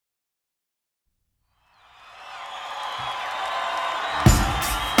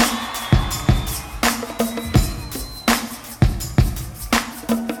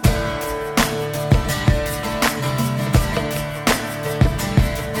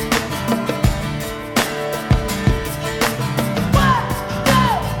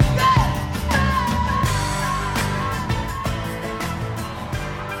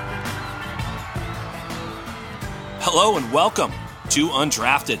Hello and welcome to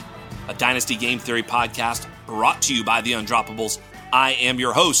Undrafted, a Dynasty Game Theory podcast brought to you by the Undroppables. I am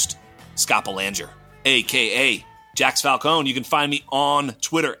your host, Scott Belanger, a.k.a. Jax Falcone. You can find me on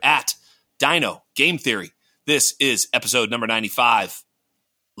Twitter at Dino Game Theory. This is episode number 95.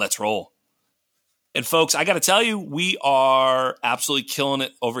 Let's roll. And folks, I got to tell you, we are absolutely killing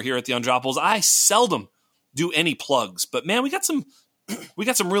it over here at the Undroppables. I seldom do any plugs, but man, we got some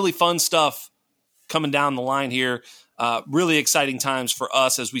really fun stuff coming down the line here. Really exciting times for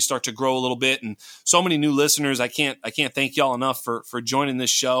us as we start to grow a little bit, and so many new listeners. I can't thank y'all enough for joining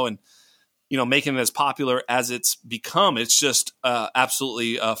this show and making it as popular as it's become. It's just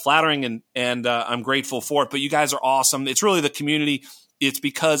absolutely flattering, and I'm grateful for it. But you guys are awesome. It's really the community. It's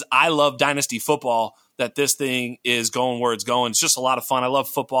because I love Dynasty football that this thing is going where it's going. It's just a lot of fun. I love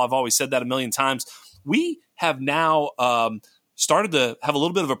football. I've always said that a million times. We have now started to have a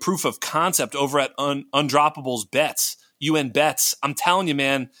little bit of a proof of concept over at Undroppables Bets, UN Bets. I'm telling you,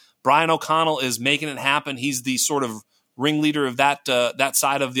 man, Brian O'Connell is making it happen. He's the sort of ringleader of that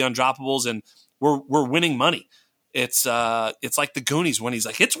side of the Undroppables, and we're winning money. It's like the Goonies when he's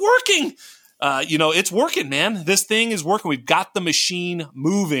like, it's working. It's working, man. This thing is working. We've got the machine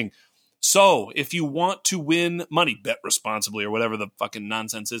moving. So if you want to win money, bet responsibly or whatever the fucking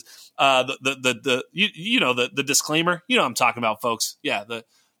nonsense is. The disclaimer, what I'm talking about, folks. Yeah,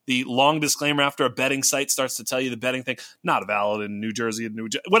 the long disclaimer after a betting site starts to tell you the betting thing, not valid in New Jersey,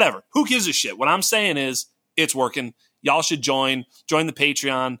 whatever. Who gives a shit? What I'm saying is it's working. Y'all should join the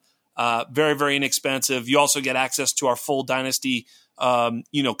Patreon. Very, very inexpensive. You also get access to our full Dynasty,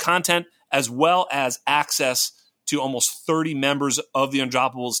 content, as well as access to almost 30 members of the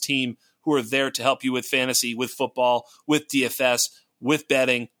Undroppables team who are there to help you with fantasy, with football, with DFS, with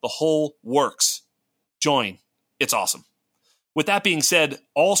betting, the whole works. Join. It's awesome. With that being said,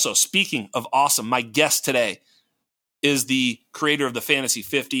 also, speaking of awesome, my guest today is the creator of the Fantasy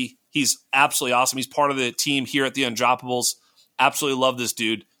 50. He's absolutely awesome. He's part of the team here at the Undroppables. Absolutely love this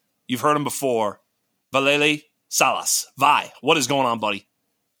dude. You've heard him before. Valery Salas. Vi, what is going on, buddy?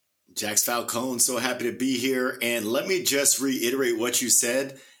 Jax Falcone, so happy to be here. And let me just reiterate what you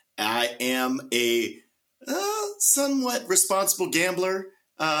said. I am a somewhat responsible gambler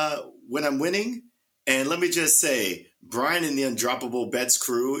when I'm winning. And let me just say, Brian and the Undroppable Bets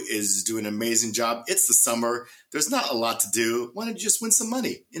crew is doing an amazing job. It's the summer. There's not a lot to do. Why don't you just win some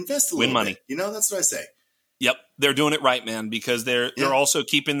money? Invest a little bit. That's what I say. Yep, they're doing it right, man, because they're also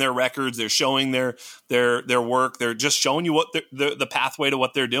keeping their records. They're showing their work. They're just showing you what the pathway to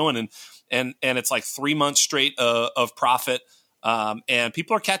what they're doing, and it's like 3 months straight of profit, and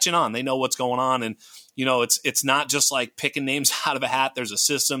people are catching on. They know what's going on, and it's not just like picking names out of a hat. There's a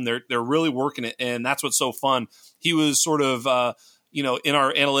system. They're really working it, and that's what's so fun. He was sort of in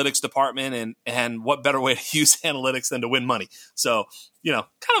our analytics department, and what better way to use analytics than to win money? So, kind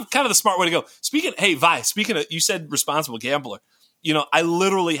of the smart way to go. Speaking of, you said responsible gambler. I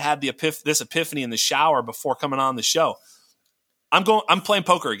literally had this epiphany in the shower before coming on the show. I'm playing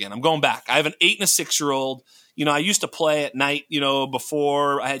poker again. I'm going back. I have an 8 and a 6-year-old. I used to play at night,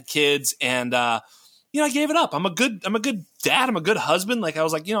 before I had kids, and I gave it up. I'm a good dad. I'm a good husband. Like, I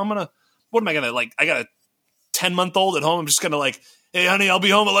was like, what am I gonna like? I got a 10-month-old at home. I'm just gonna hey, honey, I'll be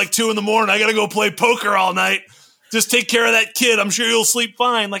home at 2 a.m. I got to go play poker all night. Just take care of that kid. I'm sure you'll sleep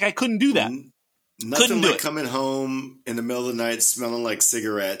fine. Like, I couldn't do that. Nothing like coming home in the middle of the night smelling like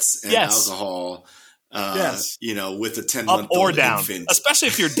cigarettes and alcohol. With a 10-month-old up or down, infant. Especially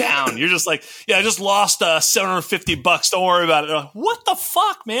if you're down. You're just like, I just lost $750. Don't worry about it. What the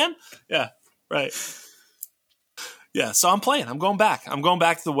fuck, man? Yeah, right. Yeah, so I'm playing. I'm going back. I'm going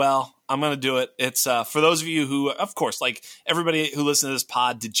back to the well. I'm going to do it. It's for those of you who, of course, like everybody who listens to this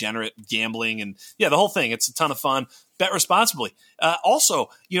pod, degenerate gambling and the whole thing. It's a ton of fun. Bet responsibly. Also,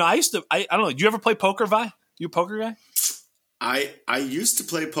 I used to, I don't know. Do you ever play poker, Vi? You a poker guy? I used to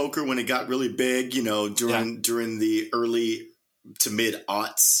play poker when it got really big, during the early to mid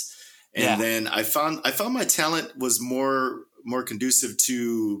aughts. And then I found my talent was more conducive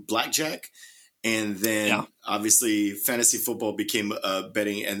to blackjack. And then obviously fantasy football became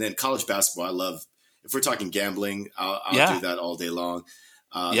betting, and then college basketball. I love, if we're talking gambling, I'll do that all day long.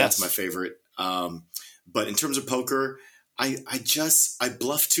 That's my favorite. But in terms of poker, I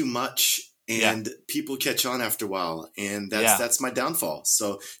bluff too much, and people catch on after a while, and that's my downfall.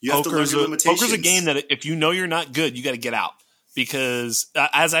 So you have to learn your limitations. Poker's a game that if you know you're not good, you got to get out. Because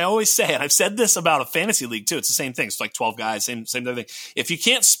as I always say, and I've said this about a fantasy league too, it's the same thing. It's like 12 guys, same thing. If you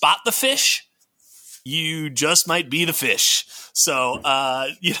can't spot the fish, you just might be the fish. So,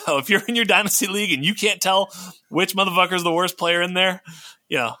 if you're in your dynasty league and you can't tell which motherfucker's the worst player in there,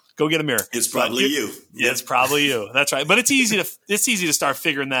 go Go get a mirror. It's probably you. Yeah, it's probably you. That's right. But it's easy to start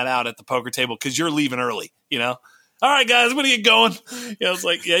figuring that out at the poker table because you're leaving early, you know? All right, guys, I'm going to get going. It's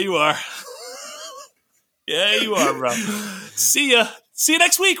like, yeah, you are. Yeah, you are, bro. See ya. See you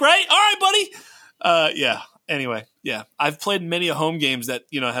next week, right? All right, buddy. Yeah. Anyway, yeah. I've played many a home games that,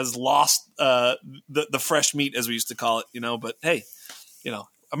 has lost the fresh meat, as we used to call it, but hey,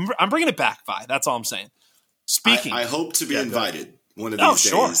 I'm bringing it back, Vi. That's all I'm saying. Speaking. I hope to be invited one of these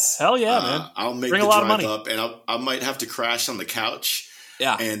days. Sure. Hell yeah, man. I'll make Bring the a lot drive of money. up, and I might have to crash on the couch.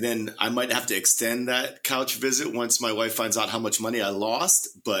 Yeah. And then I might have to extend that couch visit once my wife finds out how much money I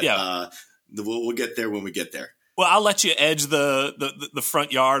lost. But we'll get there when we get there. Well, I'll let you edge the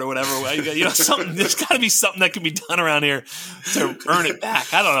front yard or whatever. Something. There's got to be something that can be done around here to earn it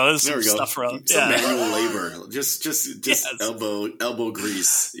back. I don't know. There's some stuff around. Some manual labor. Just yes. elbow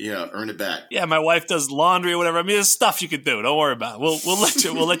grease. Yeah, earn it back. Yeah, my wife does laundry or whatever. I mean, there's stuff you could do. Don't worry about it. We'll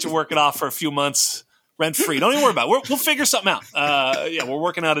let you work it off for a few months rent free. Don't even worry about it. We'll figure something out. We're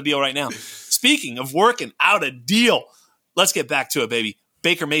working out a deal right now. Speaking of working out a deal, let's get back to it, baby.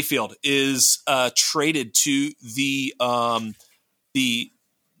 Baker Mayfield is traded to not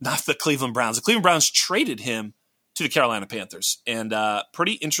the Cleveland Browns. The Cleveland Browns traded him to the Carolina Panthers, and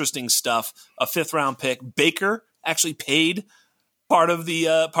pretty interesting stuff. A 5th-round pick. Baker actually paid part of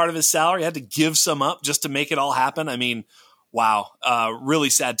his salary. Had to give some up just to make it all happen. I mean, wow, really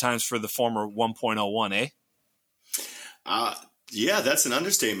sad times for the former 1.01, eh? Yeah, that's an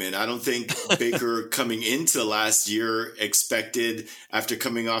understatement. I don't think Baker coming into last year expected, after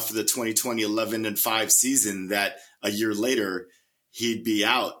coming off of the 2020 11-5 season, that a year later he'd be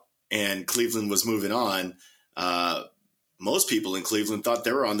out and Cleveland was moving on. Most people in Cleveland thought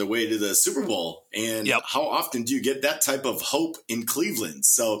they were on their way to the Super Bowl. And How often do you get that type of hope in Cleveland?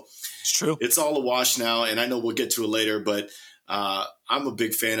 So it's true. It's all a wash now, and I know we'll get to it later, but I'm a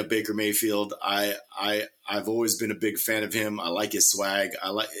big fan of Baker Mayfield. I've always been a big fan of him. I like his swag.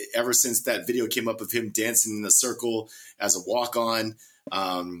 Ever since that video came up of him dancing in the circle as a walk-on.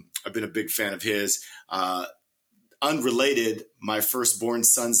 I've been a big fan of his. Unrelated, my firstborn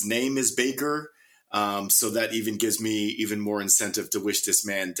son's name is Baker. So that even gives me even more incentive to wish this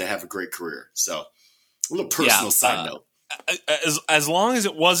man to have a great career. So a little personal side note. As long as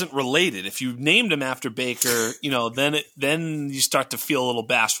it wasn't related, if you named him after Baker, then you start to feel a little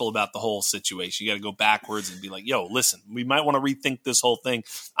bashful about the whole situation. You got to go backwards and be like, "Yo, listen, we might want to rethink this whole thing."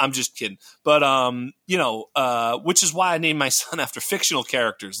 I'm just kidding, but which is why I named my son after fictional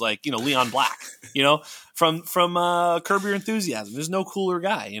characters like Leon Black, from Curb Your Enthusiasm. There's no cooler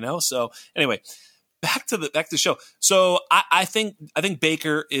guy, So anyway, back to the show. So I think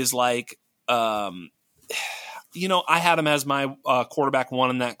Baker is like. I had him as my quarterback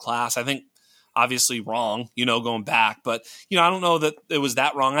 1 in that class. I think obviously wrong, going back. But, I don't know that it was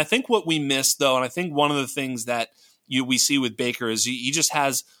that wrong. I think what we missed, though, and I think one of the things that we see with Baker is he just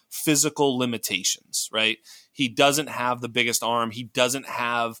has physical limitations, right? He doesn't have the biggest arm. He doesn't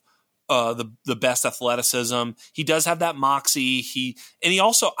have the best athleticism. He does have that moxie. He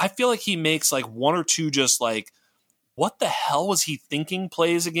also, I feel like he makes like 1 or 2 just like, what the hell was he thinking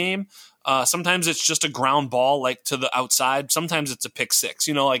plays a game? Sometimes it's just a ground ball, like to the outside. Sometimes it's a pick six,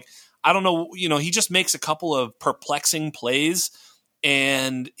 I don't know. He just makes a couple of perplexing plays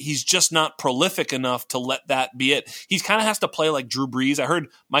and he's just not prolific enough to let that be it. He kind of has to play like Drew Brees. I heard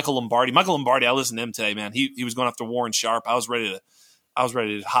Michael Lombardi, I listened to him today, man. He was going after Warren Sharp. I was ready to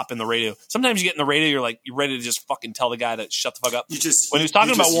hop in the radio. Sometimes you get in the radio, you're ready to just fucking tell the guy to shut the fuck up. When he was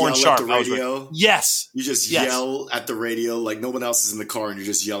talking about Warren Sharp, I was ready. Yes. You just yell at the radio like no one else is in the car and you're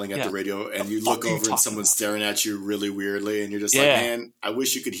just yelling at the radio and you look over and someone's staring at you really weirdly and you're just like, man, I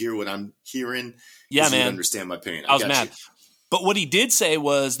wish you could hear what I'm hearing. Yeah, man. You understand my pain. I was mad. But what he did say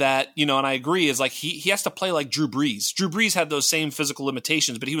was that, and I agree, is like he has to play like Drew Brees. Drew Brees had those same physical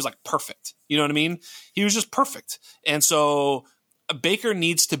limitations, but he was like perfect. You know what I mean? He was just perfect. And so Baker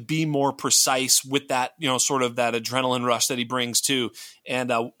needs to be more precise with that, sort of that adrenaline rush that he brings too.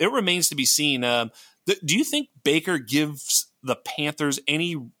 And it remains to be seen. Do you think Baker gives the Panthers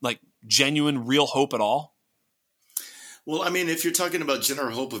any like genuine real hope at all? Well, I mean, if you're talking about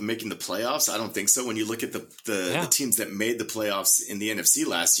general hope of making the playoffs, I don't think so. When you look at the teams that made the playoffs in the NFC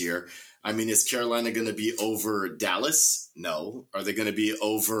last year, I mean, is Carolina going to be over Dallas? No. Are they going to be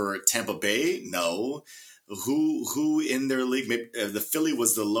over Tampa Bay? No. Who in their league? Maybe, the Philly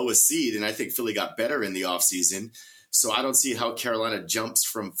was the lowest seed, and I think Philly got better in the offseason. So I don't see how Carolina jumps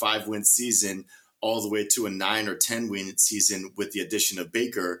from 5-win season all the way to a 9 or 10-win season with the addition of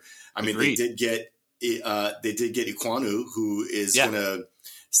Baker. I mean, they did get Iquanu, who is going to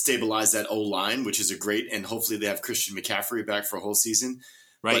stabilize that O-line, which is and hopefully they have Christian McCaffrey back for a whole season.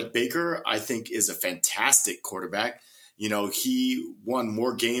 Right. But Baker, I think, is a fantastic quarterback. You know, he won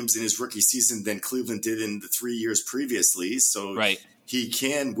more games in his rookie season than Cleveland did in the 3 years previously. So he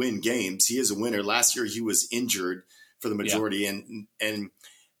can win games. He is a winner. Last year, he was injured for the majority.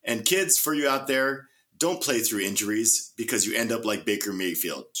 And kids, for you out there, don't play through injuries because you end up like Baker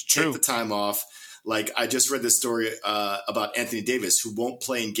Mayfield. Take the time off. Like, I just read this story about Anthony Davis, who won't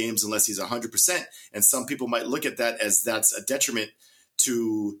play in games unless he's 100%. And some people might look at that as that's a detriment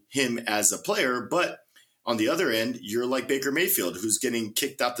to him as a player. But on the other end, you're like Baker Mayfield, who's getting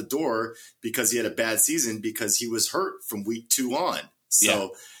kicked out the door because he had a bad season because he was hurt from week 2 on.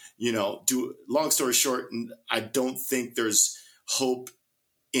 So, you know, long story short, I don't think there's hope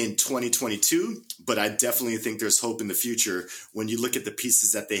in 2022, but I definitely think there's hope in the future when you look at the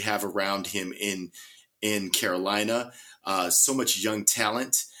pieces that they have around him in Carolina. So much young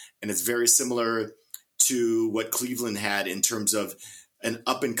talent, and it's very similar to what Cleveland had in terms of an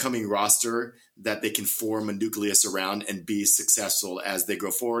up-and-coming roster that they can form a nucleus around and be successful as they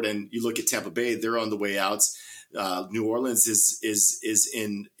go forward. And you look at Tampa Bay; they're on the way out. New Orleans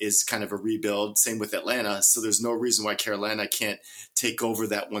is kind of a rebuild. Same with Atlanta. So there's no reason why Carolina can't take over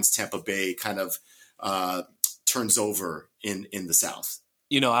that once Tampa Bay kind of turns over in the South.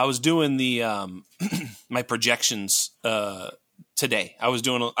 You know, I was doing the my projections today. I was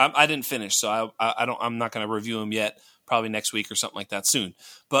doing. I didn't finish, so I'm not going to review them yet. Probably next week or something like that soon.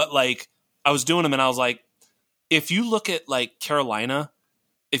 But like, I was doing them, and I was like, if you look at like Carolina.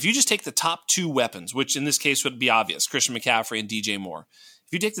 If you just take the top 2 weapons, which in this case would be obvious, Christian McCaffrey and DJ Moore.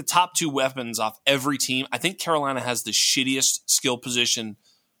 If you take the top 2 weapons off every team, I think Carolina has the shittiest skill position,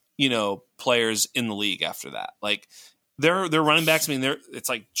 you know, players in the league after that. Like their running backs, I mean, it's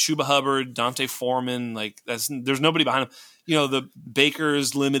like Chuba Hubbard, Dante Foreman, like there's nobody behind them. You know, the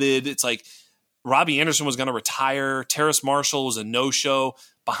Baker's limited. It's like Robbie Anderson was going to retire. Terrace Marshall was a no-show.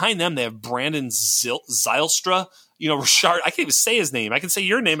 Behind them, they have Brandon Zylstra. You know, Rashard, I can't even say his name. I can say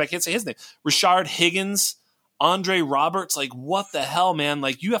your name. I can't say his name. Rashard Higgins, Andre Roberts. Like, what the hell, man?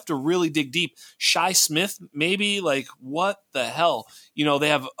 Like, you have to really dig deep. Shi Smith, maybe? Like, what the hell? You know, they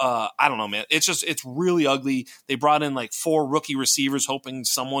have, I don't know, man. It's really ugly. They brought in like 4 rookie receivers hoping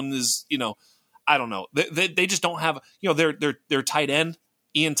someone is, you know, I don't know. They just don't have, you know, their tight end,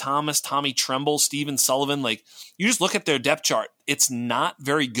 Ian Thomas, Tommy Tremble, Steven Sullivan. Like, you just look at their depth chart. It's not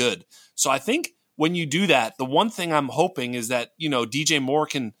very good. So I think, when you do that, the one thing I'm hoping is that, you know, DJ Moore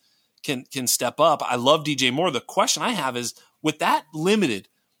can step up. I love DJ Moore. The question I have is, with that limited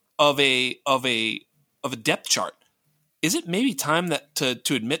of a depth chart, is it maybe time that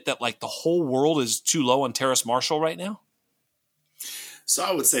to admit that like the whole world is too low on Terrace Marshall right now? So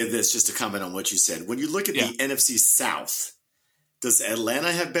I would say this, just to comment on what you said. When you look at the NFC South, does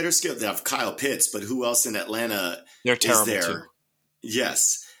Atlanta have better skill? They have Kyle Pitts, but who else in Atlanta They're terrible is there? too.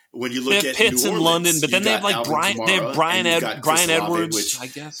 Yes. When you look at Pitts New Orleans, in London, but then they have like Brian Edwards, which, I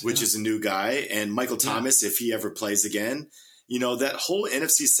guess, which is a new guy, and Michael Thomas, if he ever plays again. You know, that whole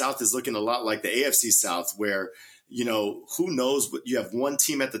NFC South is looking a lot like the AFC South, where, you know, who knows what you have one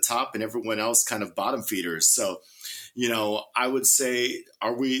team at the top and everyone else kind of bottom feeders. So, you know, I would say,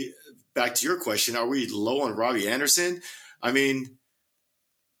 back to your question, are we low on Robbie Anderson? I mean,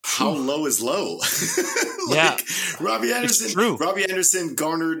 how low is low? Robbie Anderson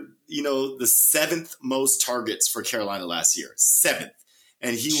garnered, you know, the 7th most targets for Carolina last year. 7th.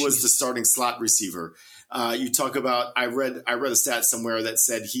 And he was the starting slot receiver. You talk about, I read a stat somewhere that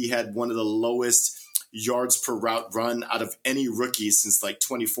said he had one of the lowest yards per route run out of any rookie since like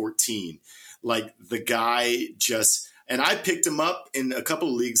 2014. Like, the guy just, and I picked him up in a couple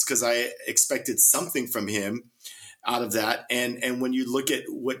of leagues because I expected something from him out of that. And when you look at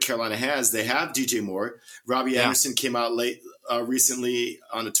what Carolina has, they have DJ Moore. Robbie Anderson came out recently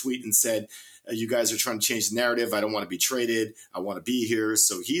on a tweet and said, you guys are trying to change the narrative. I don't want to be traded. I want to be here.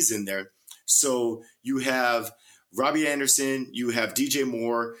 So he's in there. So you have Robbie Anderson, you have DJ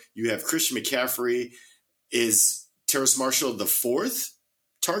Moore, you have Christian McCaffrey. Is Terrace Marshall the 4th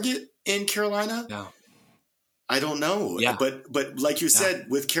target in Carolina? No. I don't know. Yeah. But like you said,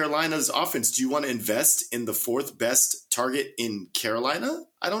 with Carolina's offense, do you want to invest in the 4th best target in Carolina?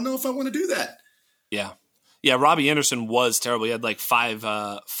 I don't know if I want to do that. Yeah. Yeah, Robbie Anderson was terrible. He had like 5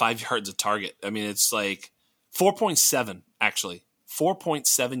 yards a target. I mean, it's like 4.7, actually.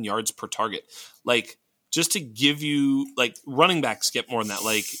 4.7 yards per target. Like, just to give you, like, running backs get more than that.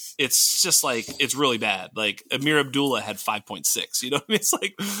 Like, it's just like, it's really bad. Like, Amir Abdullah had 5.6. You know what I mean? It's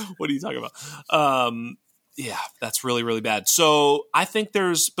like, what are you talking about? Yeah, that's really, really bad. So I think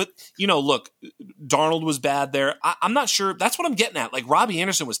but look, Darnold was bad there. I'm not sure. That's what I'm getting at. Like, Robbie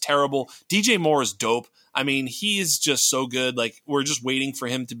Anderson was terrible. DJ Moore is dope. I mean, he is just so good. Like, we're just waiting for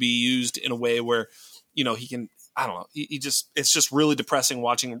him to be used in a way where, he can, I don't know. It's just really depressing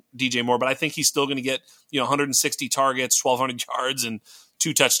watching DJ Moore, but I think he's still going to get, 160 targets, 1,200 yards, and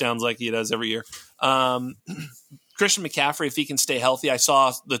 2 touchdowns like he does every year. Christian McCaffrey, if he can stay healthy, I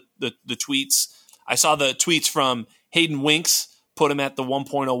saw the tweets. I saw the tweets from Hayden Winks, put him at the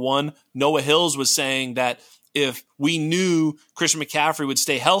 1.01. Noah Hills was saying that if we knew Christian McCaffrey would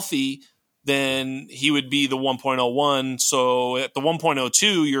stay healthy, then he would be the 1.01. So at the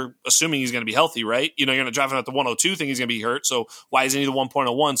 1.02, you're assuming he's going to be healthy, right? You're going to drive him at the 102, think he's going to be hurt. So why isn't he the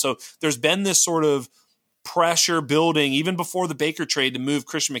 1.01? So there's been this sort of pressure building, even before the Baker trade, to move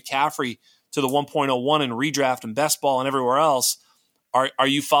Christian McCaffrey to the 1.01 and redraft and best ball and everywhere else. Are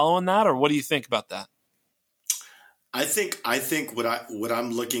you following that, or what do you think about that? I think what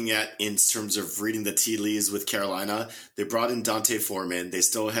I'm looking at in terms of reading the tea leaves with Carolina, they brought in Dante Foreman. They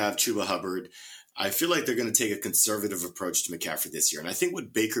still have Chuba Hubbard. I feel like they're going to take a conservative approach to McCaffrey this year. And I think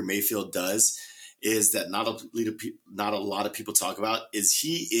what Baker Mayfield does is that not a lot of people talk about is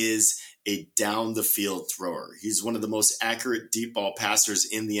he is a down the field thrower. He's one of the most accurate deep ball passers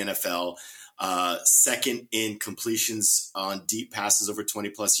in the NFL. Second in completions on deep passes over 20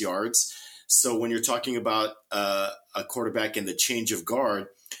 plus yards. So when you're talking about a quarterback in the change of guard,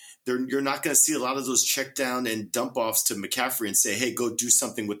 you're not going to see a lot of those check down and dump offs to McCaffrey and say, hey, go do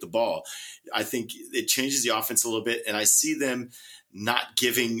something with the ball. I think it changes the offense a little bit. And I see them not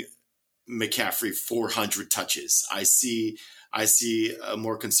giving McCaffrey 400 touches. I see a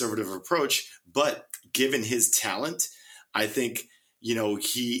more conservative approach, but given his talent, I think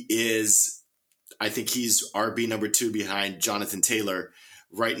he's RB number 2 behind Jonathan Taylor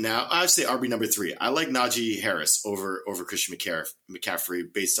right now. I'd say RB number 3. I like Najee Harris over Christian McCaffrey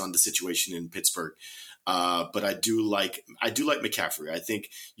based on the situation in Pittsburgh. But I do like McCaffrey. I think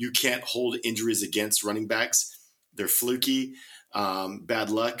you can't hold injuries against running backs. They're fluky. Bad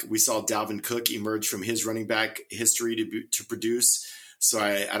luck. We saw Dalvin Cook emerge from his running back history to produce. So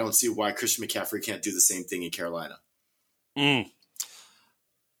I don't see why Christian McCaffrey can't do the same thing in Carolina.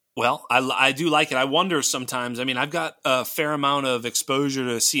 Well, I do like it. I wonder sometimes. I mean, I've got a fair amount of exposure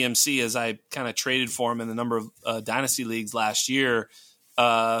to CMC as I kind of traded for him in a number of dynasty leagues last year.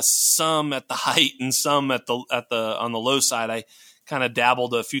 Some at the height and some at the on the low side. I kind of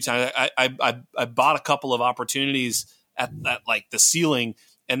dabbled a few times. I bought a couple of opportunities at like the ceiling,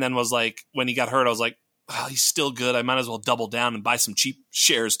 and then was like, when he got hurt, I was like, well, he's still good. I might as well double down and buy some cheap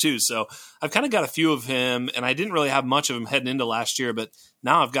shares too. So I've kind of got a few of him, and I didn't really have much of him heading into last year, but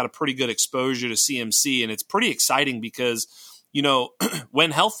now I've got a pretty good exposure to CMC, and it's pretty exciting because,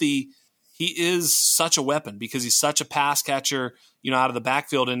 when healthy, he is such a weapon because he's such a pass catcher, out of the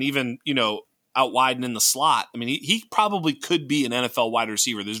backfield and even, out wide and in the slot. I mean, he probably could be an NFL wide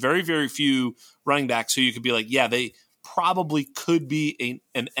receiver. There's very, very few running backs who you could be like, yeah, they probably could be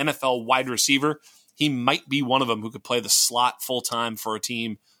an NFL wide receiver. He might be one of them who could play the slot full time for a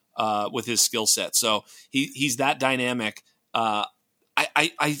team with his skill set. So he's that dynamic. I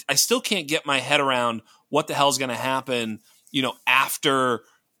still can't get my head around what the hell is going to happen, after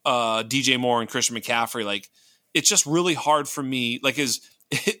DJ Moore and Christian McCaffrey. Like, it's just really hard for me. Like,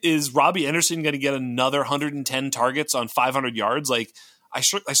 is Robbie Anderson going to get another 110 targets on 500 yards? Like, I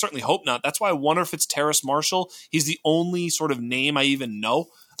certainly hope not. That's why I wonder if it's Terrace Marshall. He's the only sort of name I even know.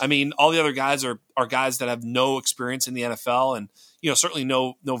 I mean, all the other guys are guys that have no experience in the NFL and, certainly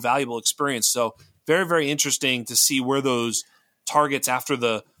no valuable experience. So very, very interesting to see where those targets after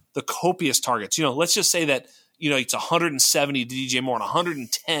the copious targets, let's just say that, it's 170 to DJ Moore and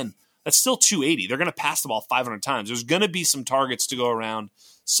 110. That's still 280. They're going to pass the ball 500 times. There's going to be some targets to go around.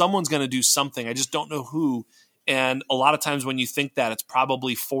 Someone's going to do something. I just don't know who. And a lot of times when you think that, it's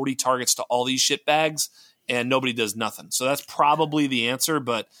probably 40 targets to all these shitbags and nobody does nothing. So that's probably the answer,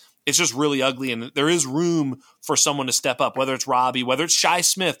 but it's just really ugly. And there is room for someone to step up, whether it's Robbie, whether it's Shi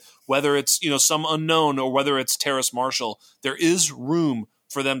Smith, whether it's, some unknown, or whether it's Terrace Marshall. There is room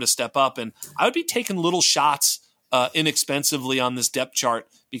for them to step up. And I would be taking little shots inexpensively on this depth chart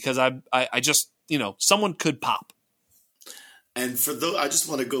because I just, someone could pop. And for those, I just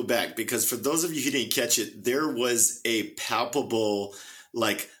want to go back because for those of you who didn't catch it, there was a palpable,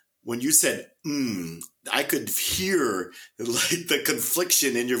 like when you said, I could hear like the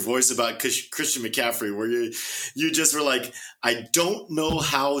confliction in your voice about Christian McCaffrey, where you just were like, I don't know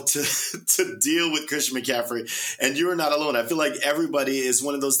how to deal with Christian McCaffrey. And you're not alone. I feel like everybody is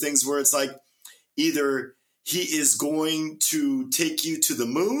one of those things where it's like either he is going to take you to the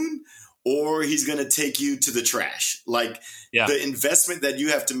moon or he's going to take you to the trash. Like the investment that you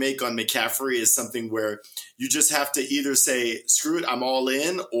have to make on McCaffrey is something where you just have to either say, screw it, I'm all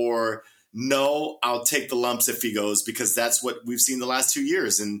in, or no, I'll take the lumps if he goes, because that's what we've seen the last 2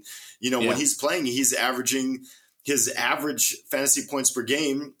 years. And, when he's playing, he's averaging his average fantasy points per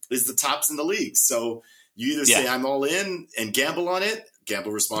game is the tops in the league. So you either say I'm all in and gamble on it,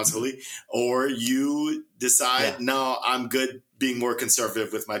 gamble responsibly, or you decide, no, I'm good being more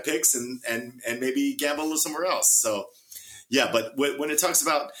conservative with my picks and maybe gamble somewhere else. So, but when it talks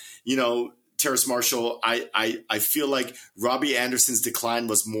about, Terrace Marshall, I feel like Robbie Anderson's decline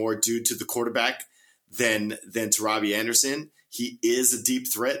was more due to the quarterback than to Robbie Anderson. He is a deep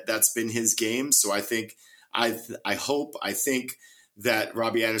threat. That's been his game. So I think, I think that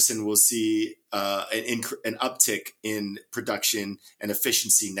Robbie Anderson will see an uptick in production and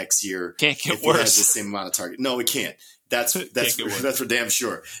efficiency next year. Can't get if worse. He has the same amount of target. No, it can't. That's for damn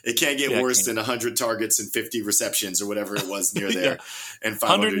sure. It can't get worse than 100 targets and 50 receptions or whatever it was near there, and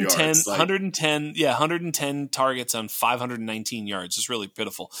 500 yards. 110 targets on 519 yards. It's really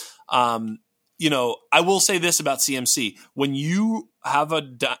pitiful. I will say this about CMC: when you have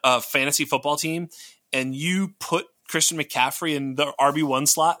a fantasy football team and you put Christian McCaffrey in the RB1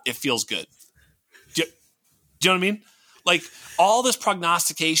 slot, it feels good. Do you know what I mean? Like all this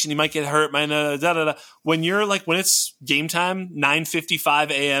prognostication, you might get hurt, when you're like, when it's game time, 9:55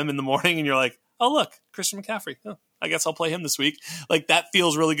 a.m. in the morning, and you're like, oh, look, Christian McCaffrey. Oh, I guess I'll play him this week. Like that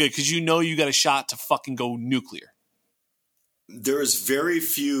feels really good because you got a shot to fucking go nuclear. There's very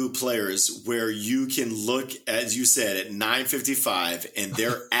few players where you can look, as you said, at 9:55 and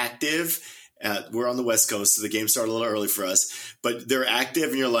they're active. We're on the West Coast, so the game started a little early for us, but they're active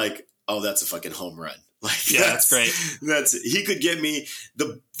and you're like, oh, that's a fucking home run. Like, that's great. He could get me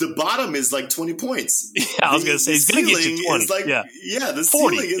the bottom is like 20 points. Yeah, I was going to say he's going to get you 20. The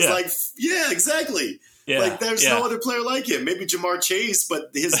 40, ceiling is exactly. Yeah, like there's no other player like him. Maybe Jamar Chase, but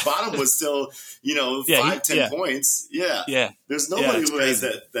his bottom was still, 5-10 points. Yeah. There's nobody who has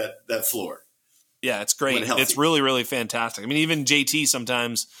that floor. Yeah, it's great. It's really, really fantastic. I mean, even JT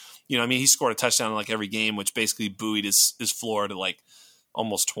sometimes, he scored a touchdown in like every game, which basically buoyed his floor to like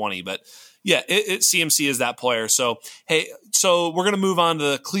almost 20. But yeah, CMC is that player. So, hey, we're going to move on to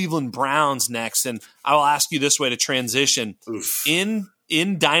the Cleveland Browns next. And I'll ask you this way to transition. Oof. In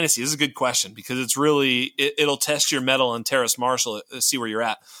Dynasty. This is a good question because it's really, it'll test your mettle on Terrace Marshall, see where you're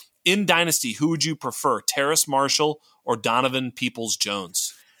at. In Dynasty, who would you prefer, Terrace Marshall or Donovan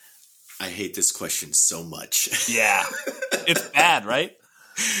Peoples-Jones? I hate this question so much. Yeah. It's bad, right?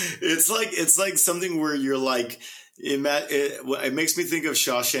 It's like something where you're like, it makes me think of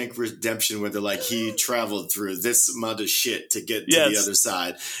Shawshank Redemption, where they're like, he traveled through this amount of shit to get to the other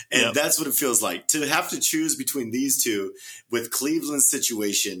side. And that's what it feels like to have to choose between these two with Cleveland's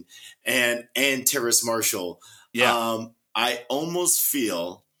situation and Terrace Marshall. Yeah. I almost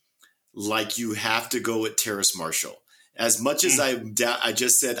feel like you have to go with Terrace Marshall. As much as I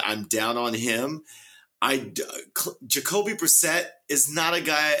just said I'm down on him, Jacoby Brissett is not a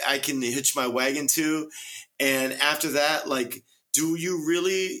guy I can hitch my wagon to. And after that, like, do you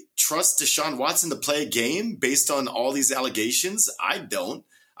really trust Deshaun Watson to play a game based on all these allegations? I don't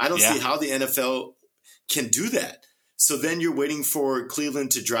see how the NFL can do that. So then you're waiting for Cleveland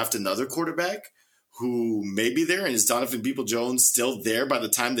to draft another quarterback who may be there. And is Donovan Peoples-Jones still there by the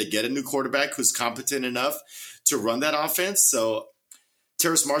time they get a new quarterback who's competent enough to run that offense? So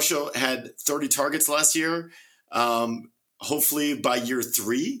Terrace Marshall had 30 targets last year. Hopefully by year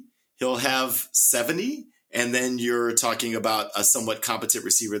 3, he'll have 70. And then you're talking about a somewhat competent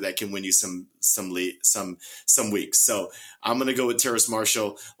receiver that can win you some weeks. So I'm going to go with Terrace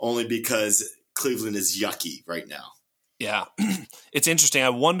Marshall only because Cleveland is yucky right now. Yeah, it's interesting.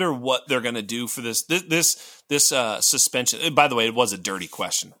 I wonder what they're going to do for this suspension. By the way, it was a dirty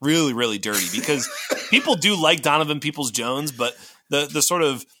question, really, really dirty, because people do like Donovan Peoples-Jones, but the sort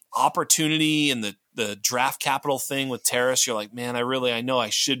of opportunity and the draft capital thing with Terrace, you're like, man, I know I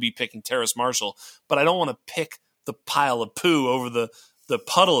should be picking Terrace Marshall, but I don't want to pick the pile of poo over the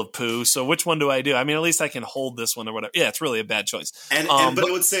puddle of poo. So which one do I do? I mean, at least I can hold this one or whatever. Yeah, it's really a bad choice. But I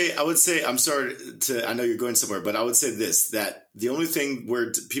would say, I'm sorry I know you're going somewhere, but I would say this, that the only thing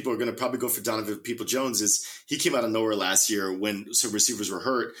where people are going to probably go for Donovan Peoples-Jones is he came out of nowhere last year when some receivers were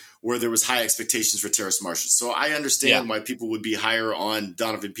hurt, where there was high expectations for Terrace Marshall. So I understand why people would be higher on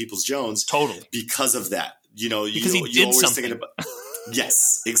Donovan Peoples-Jones. Totally. Because of that. Because he did something.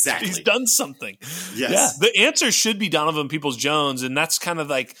 Yes, exactly. He's done something. Yes. Yeah. The answer should be Donovan Peoples-Jones. And that's kind of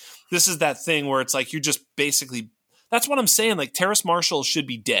like, this is that thing where it's like, you just basically, that's what I'm saying. Like Terrace Marshall should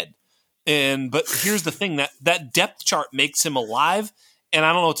be dead. But here's the thing, that depth chart makes him alive. and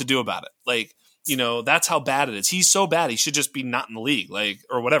I don't know what to do about it. Like, that's how bad it is. He's so bad, he should just be not in the league, like,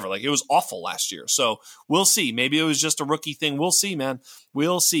 or whatever. Like, it was awful last year. So we'll see. Maybe it was just a rookie thing. We'll see, man.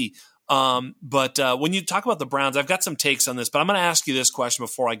 We'll see. But when you talk about the Browns, I've got some takes on this, but I'm going to ask you this question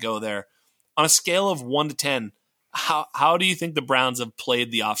before I go there. On a scale of 1 to 10, how do you think the Browns have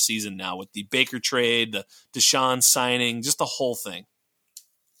played the offseason now with the Baker trade, the Deshaun signing, just the whole thing?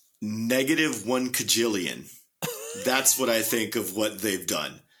 -1 kajillion. That's what I think of what they've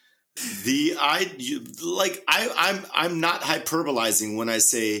done. I'm not hyperbolizing when I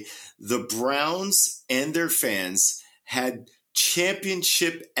say the Browns and their fans had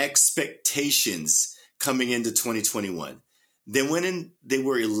championship expectations coming into 2021. They went in, they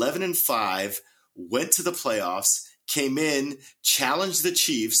were 11-5, went to the playoffs, came in, challenged the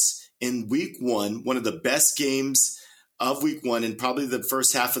Chiefs in week 1, one of the best games of week 1 and probably the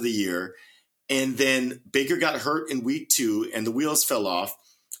first half of the year. And then Baker got hurt in week 2 and the wheels fell off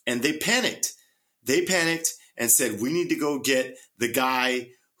and they panicked. They panicked and said, we need to go get the guy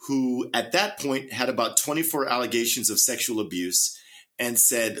who at that point had about 24 allegations of sexual abuse and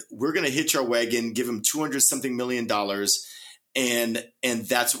said, we're going to hitch our wagon, give him $200-something million. And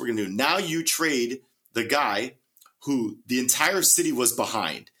that's what we're going to do. Now you trade the guy who the entire city was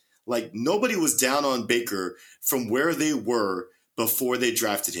behind. Like nobody was down on Baker from where they were before they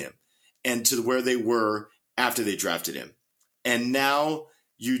drafted him and to where they were after they drafted him. And now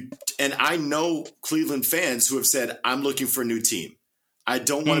I know Cleveland fans who have said, I'm looking for a new team. I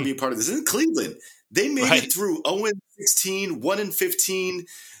don't want to be a part of this. In Cleveland, they made it through 0-16, 1-15,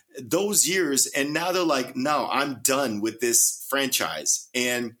 those years. And now they're like, no, I'm done with this franchise.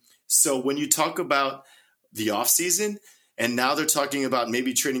 And so when you talk about the offseason, and now they're talking about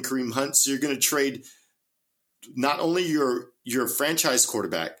maybe trading Kareem Hunt. So you're going to trade not only your franchise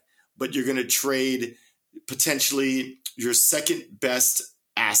quarterback, but you're going to trade potentially your second best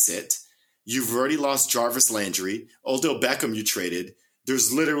asset. You've already lost Jarvis Landry. Odell Beckham you traded.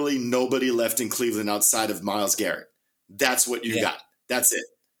 There's literally nobody left in Cleveland outside of Myles Garrett. That's what you got. That's it.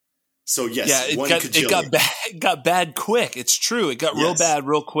 So yes, it got bad quick. It's true. It got real bad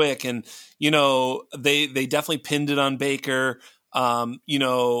real quick. And, they definitely pinned it on Baker.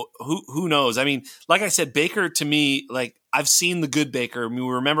 Who knows? I mean, like I said, Baker to me, like I've seen the good Baker. I mean,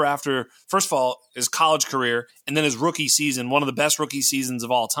 we remember after, first of all, his college career and then his rookie season, one of the best rookie seasons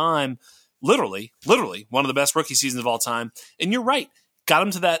of all time, literally one of the best rookie seasons of all time. And you're right. Got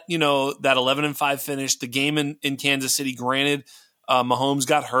him to that, that 11-5 finish, the game in Kansas City. Granted, Mahomes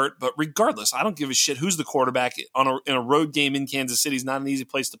got hurt, but regardless, I don't give a shit who's the quarterback in a road game in Kansas City. Is not an easy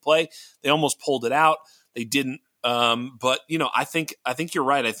place to play. They almost pulled it out. They didn't. But I think you're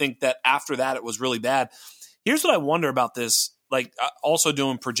right. I think that after that, it was really bad. Here's what I wonder about this. Like also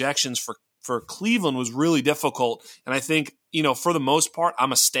doing projections for Cleveland was really difficult. And I think, for the most part,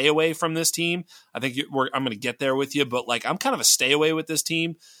 I'm a stay away from this team. I think I'm going to get there with you, but like, I'm kind of a stay away with this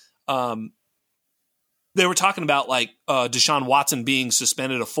team. They were talking about like Deshaun Watson being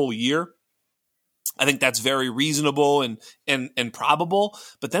suspended a full year. I think that's very reasonable and probable.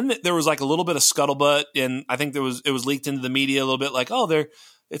 But then there was like a little bit of scuttlebutt, and I think it was leaked into the media a little bit. Like,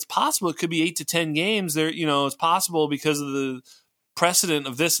 it's possible it could be 8 to 10 games. It's possible because of the precedent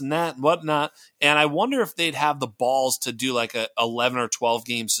of this and that and whatnot. And I wonder if they'd have the balls to do like a 11 or 12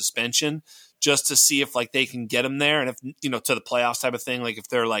 game suspension just to see if like they can get him there, and if to the playoffs type of thing. Like if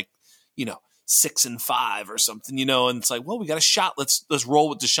they're like 6-5 or something, and it's like, well, we got a shot. Let's roll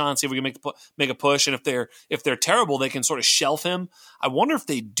with Deshaun, see if we can make a push. And if they're terrible, they can sort of shelf him. I wonder if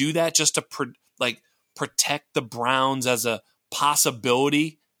they do that just to protect the Browns as a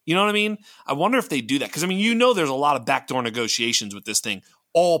possibility. You know what I mean? I wonder if they do that because there's a lot of backdoor negotiations with this thing,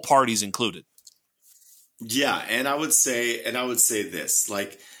 all parties included. Yeah, and I would say this,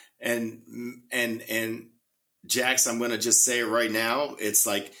 like, and Jax, I'm going to just say it right now. It's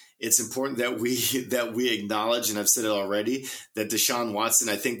like, it's important that we acknowledge, and I've said it already, that Deshaun Watson,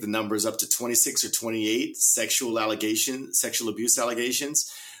 I think the number is up to 26 or 28 sexual abuse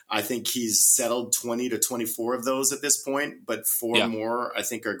allegations. I think he's settled 20 to 24 of those at this point, but 4 more I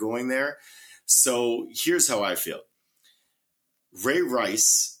think are going there. So here's how I feel. Ray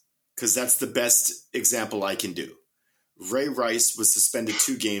Rice, because that's the best example I can do. Ray Rice was suspended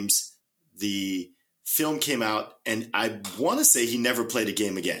 2 games. The film came out, and I want to say he never played a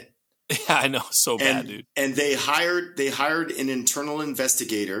game again. Yeah, I know. So bad, dude. And they hired an internal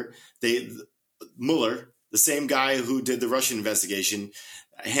investigator. Mueller, the same guy who did the Russian investigation,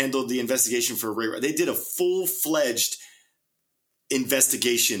 handled the investigation for Ray Rice. They did a full-fledged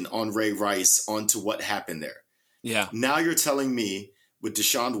investigation on Ray Rice onto what happened there. Yeah. Now you're telling me with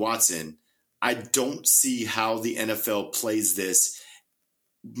Deshaun Watson, I don't see how the NFL plays this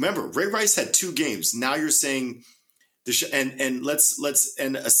remember, Ray Rice had 2 games. Now you're saying and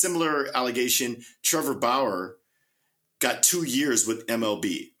a similar allegation. Trevor Bauer got 2 years with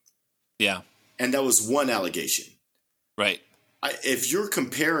MLB. Yeah, and that was one allegation. Right. If you're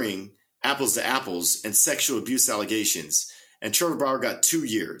comparing apples to apples and sexual abuse allegations, and Trevor Bauer got 2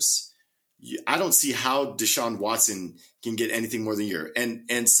 years, I don't see how Deshaun Watson can get anything more than a year.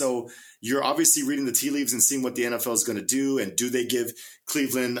 And so you're obviously reading the tea leaves and seeing what the NFL is going to do, and do they give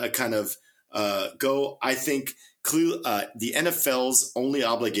Cleveland a kind of go? I think the NFL's only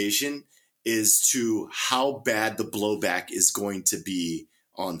obligation is to how bad the blowback is going to be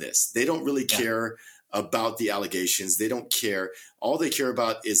on this. They don't really care about the allegations. They don't care. All they care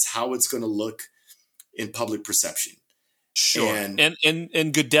about is how it's going to look in public perception. Sure.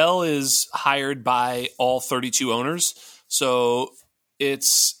 And Goodell is hired by all 32 owners. So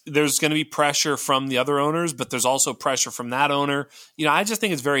there's going to be pressure from the other owners, but there's also pressure from that owner. I just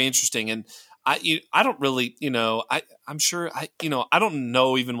think it's very interesting. And I don't really, I'm sure I don't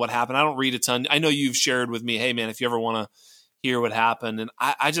know even what happened. I don't read a ton. I know you've shared with me, hey man, if you ever want to hear what happened. And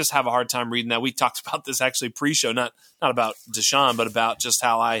I just have a hard time reading that. We talked about this actually pre-show, not about Deshaun, but about just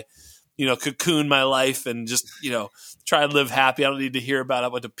how I, cocoon my life and just, try to live happy. I don't need to hear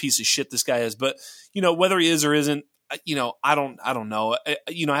about what a piece of shit this guy is, but whether he is or isn't, I don't know. I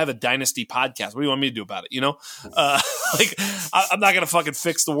have a dynasty podcast. What do you want me to do about it? I'm not going to fucking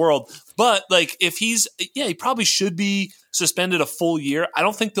fix the world, but if he probably should be suspended a full year. I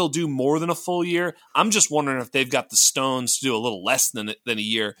don't think they'll do more than a full year. I'm just wondering if they've got the stones to do a little less than a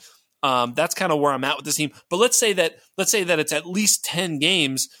year. That's kind of where I'm at with this team. But let's say that it's at least 10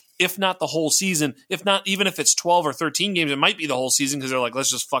 games, if not the whole season. If not, even if it's 12 or 13 games, it might be the whole season because they're like, let's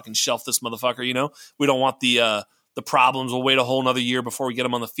just fucking shelf this motherfucker. We don't want the problems. We'll wait a whole another year before we get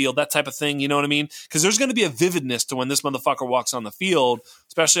him on the field, that type of thing. You know what I mean? Because there's going to be a vividness to when this motherfucker walks on the field,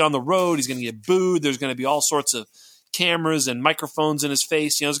 especially on the road. He's going to get booed. There's going to be all sorts of cameras and microphones in his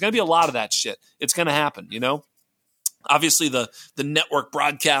face. There's going to be a lot of that shit. It's going to happen, Obviously, the network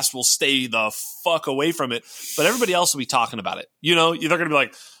broadcast will stay the fuck away from it, but everybody else will be talking about it. They're going to be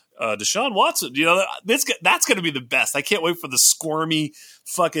like, Deshaun Watson, that's going to be the best. I can't wait for the squirmy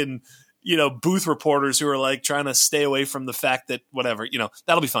fucking booth reporters who are like trying to stay away from the fact that whatever,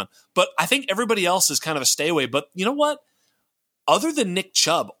 that'll be fun. But I think everybody else is kind of a stay away. But you know what? Other than Nick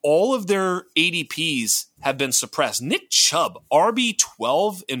Chubb, all of their ADPs have been suppressed. Nick Chubb,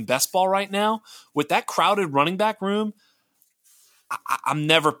 RB12 in best ball right now, with that crowded running back room, I'm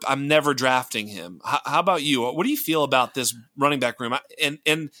never drafting him. How about you? What do you feel about this running back room?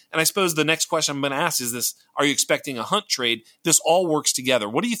 And I suppose the next question I'm going to ask is this: are you expecting a Hunt trade? This all works together.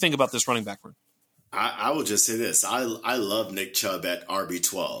 What do you think about this running back room? I will just say this: I love Nick Chubb at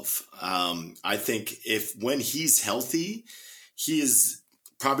RB12. I think when he's healthy, he is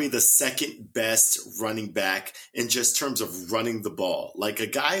probably the second best running back in just terms of running the ball. Like a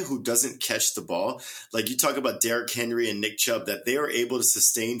guy who doesn't catch the ball, like you talk about Derrick Henry and Nick Chubb, that they are able to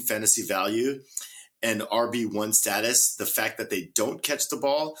sustain fantasy value and RB1 status. The fact that they don't catch the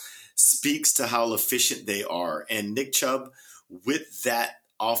ball speaks to how efficient they are. And Nick Chubb, with that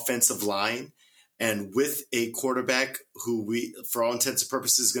offensive line and with a quarterback who for all intents and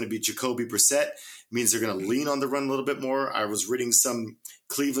purposes, is going to be Jacoby Brissett, means they're going to lean on the run a little bit more. I was reading some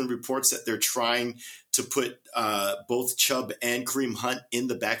Cleveland reports that they're trying to put both Chubb and Kareem Hunt in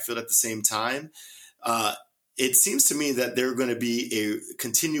the backfield at the same time. It seems to me that they're going to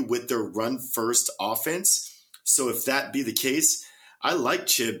continue with their run first offense. So if that be the case, I like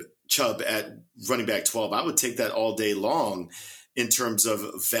Chubb at running back 12. I would take that all day long in terms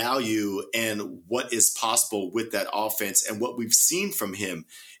of value and what is possible with that offense and what we've seen from him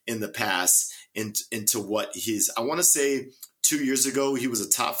in the past into what I want to say 2 years ago, he was a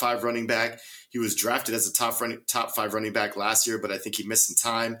top 5 running back. He was drafted as a top 5 running back last year, but I think he missed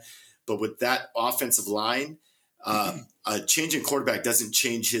some time. But with that offensive line, a change in quarterback doesn't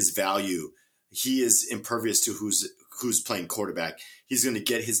change his value. He is impervious to who's playing quarterback. He's going to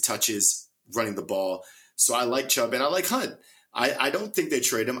get his touches running the ball. So I like Chubb and I like Hunt. I don't think they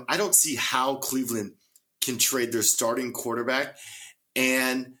trade him. I don't see how Cleveland can trade their starting quarterback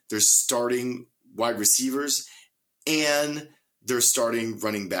and their starting wide receivers and their starting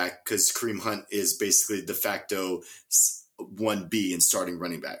running back, because Kareem Hunt is basically de facto 1B in starting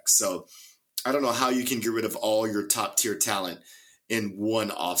running back. So I don't know how you can get rid of all your top tier talent in one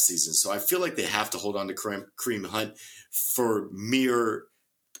offseason. So I feel like they have to hold on to Kareem Hunt for mere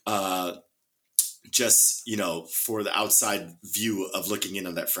for the outside view of looking in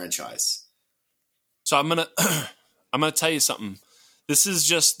on that franchise. So I'm gonna tell you something. This is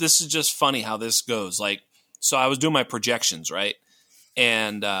just funny how this goes. So I was doing my projections, right?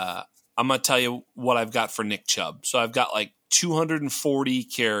 And I'm going to tell you what I've got for Nick Chubb. So I've got like 240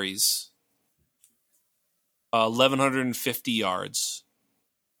 carries, 1,150 yards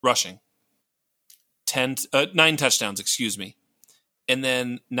rushing, 9 touchdowns, excuse me, and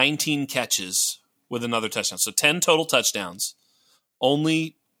then 19 catches with another touchdown. So 10 total touchdowns,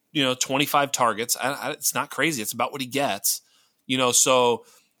 only 25 targets. It's not crazy. It's about what he gets. So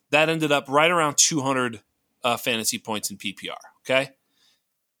that ended up right around 200 fantasy points in PPR. Okay.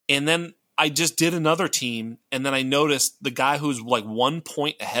 And then I just did another team, and then I noticed the guy who's like 1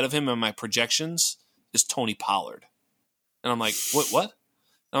 point ahead of him in my projections is Tony Pollard. And I'm like, what?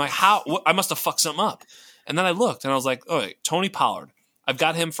 And I'm like, how? What? I must have fucked something up. And then I looked, and I was like, oh, wait, Tony Pollard. I've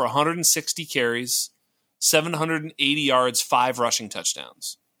got him for 160 carries, 780 yards, 5 rushing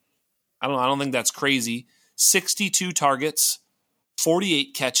touchdowns. I don't think that's crazy. 62 targets,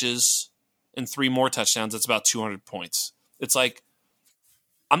 48 catches, and 3 more touchdowns. That's about 200 points. It's like,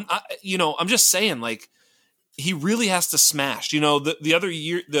 I'm just saying, like, he really has to smash. The other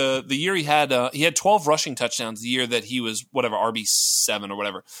year, the year he had 12 rushing touchdowns the year that he was whatever RB7 or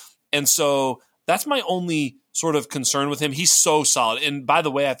whatever, and so that's my only sort of concern with him. He's so solid, and by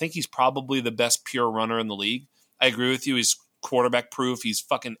the way, I think he's probably the best pure runner in the league. I agree with you. He's quarterback proof. He's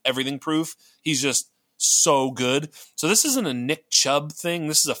fucking everything proof. He's just so good. So this isn't a Nick Chubb thing.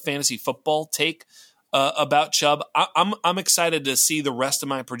 This is a fantasy football take about Chubb. I'm excited to see the rest of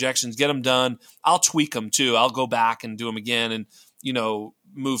my projections, get them done. I'll tweak them too. I'll go back and do them again and,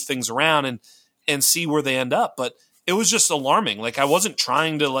 move things around and see where they end up. But it was just alarming. Like, I wasn't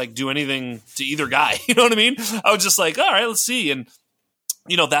trying to like do anything to either guy. You know what I mean? I was just like, all right, let's see. And,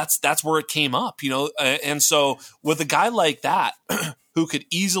 that's where it came up, and so with a guy like that who could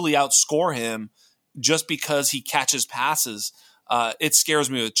easily outscore him just because he catches passes, it scares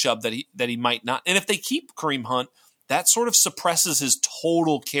me with Chubb that he might not. And if they keep Kareem Hunt, that sort of suppresses his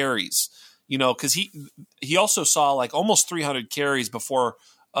total carries, because he also saw like almost 300 carries before,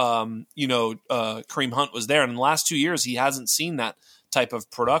 Kareem Hunt was there. And in the last 2 years, he hasn't seen that type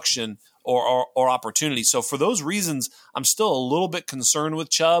of production or opportunity. So for those reasons, I'm still a little bit concerned with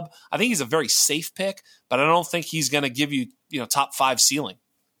Chubb. I think he's a very safe pick, but I don't think he's going to give you, top 5 ceiling.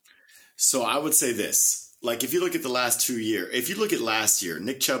 So I would say this. Like, if you look at the last 2 years, if you look at last year,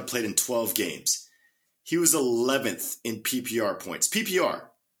 Nick Chubb played in 12 games. He was 11th in PPR points. PPR,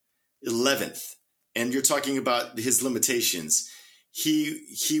 11th. And you're talking about his limitations.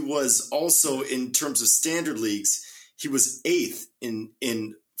 He was also, in terms of standard leagues, he was 8th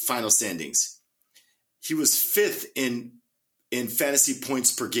in final standings. He was 5th in fantasy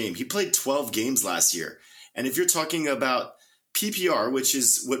points per game. He played 12 games last year. And if you're talking about PPR, which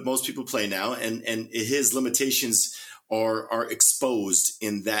is what most people play now, and his limitations are exposed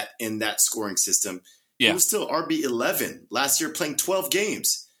in that scoring system. Yeah. He was still RB11 last year, playing 12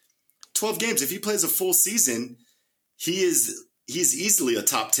 games. 12 games. If he plays a full season, he's easily a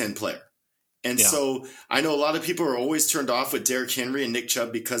top 10 player. And so I know a lot of people are always turned off with Derrick Henry and Nick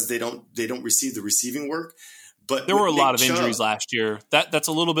Chubb because they don't receive the receiving work. But there were a lot of injuries last year. That's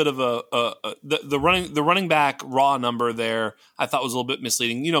a little bit of the running back raw number there. I thought was a little bit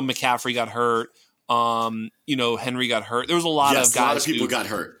misleading. McCaffrey got hurt. Henry got hurt. There was a lot of guys. A lot of people got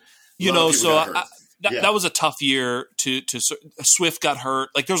hurt. That was a tough year to Swift got hurt.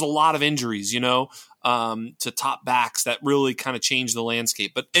 Like, there's a lot of injuries, to top backs that really kind of changed the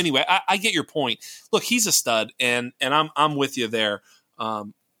landscape. But anyway, I get your point. Look, he's a stud, and I'm with you there.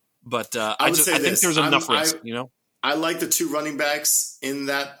 But I think there's enough risk, I like the 2 running backs in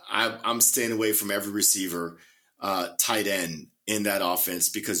that. I'm staying away from every receiver, tight end in that offense,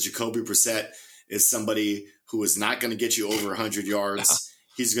 because Jacoby Brissett is somebody who is not going to get you over 100 yards. Yeah.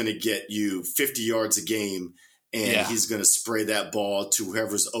 He's going to get you 50 yards a game, and he's going to spray that ball to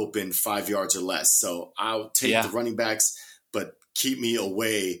whoever's open 5 yards or less. So I'll take the running backs, but keep me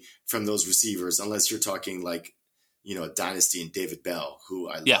away from those receivers unless you're talking like, a dynasty and David Bell, who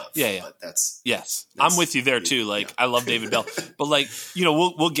I love. Yeah. But that's I'm with you there too. Like, I love David Bell, but like,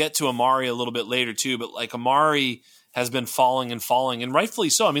 we'll get to Amari a little bit later too. But like, Amari has been falling, and rightfully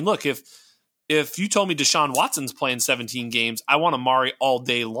so. I mean, look, if you told me Deshaun Watson's playing 17 games, I want Amari all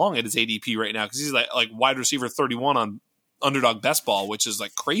day long at his ADP right now, because he's like wide receiver 31 on Underdog Best Ball, which is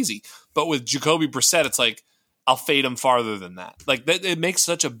like crazy. But with Jacoby Brissett, it's like, I'll fade him farther than that. Like, it makes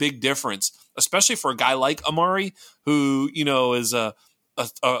such a big difference, especially for a guy like Amari, who, is a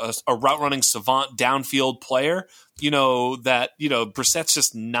route running savant, downfield player, that, Brissett's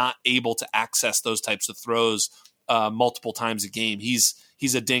just not able to access those types of throws multiple times a game. He's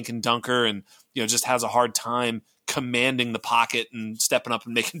a dink and dunker, and, just has a hard time commanding the pocket and stepping up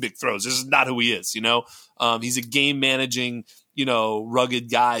and making big throws. This is not who he is. He's a game managing, rugged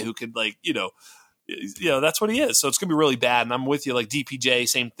guy who could that's what he is. So it's going to be really bad. And I'm with you, like DPJ,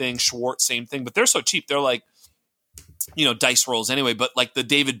 same thing, Schwartz, same thing, but they're so cheap. They're like, dice rolls anyway, but like the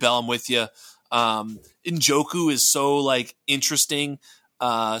David Bell, I'm with you. Njoku is so like interesting.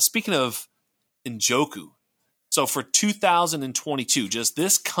 Speaking of Njoku, so for 2022, just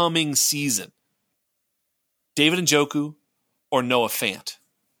this coming season, David Njoku or Noah Fant?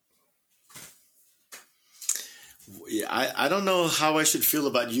 Yeah, I don't know how I should feel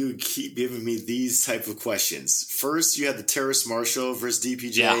about you keep giving me these type of questions. First, you had the Terrace Marshall versus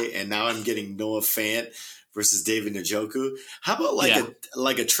DPJ, and now I'm getting Noah Fant versus David Njoku. How about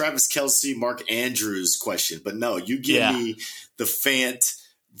a Travis Kelce, Mark Andrews question? But no, you give me the Fant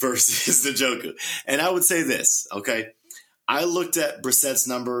versus Njoku. And I would say this, okay? I looked at Brissett's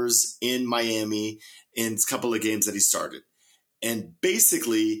numbers in Miami in a couple of games that he started. And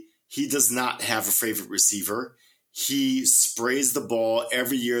basically, he does not have a favorite receiver. He sprays the ball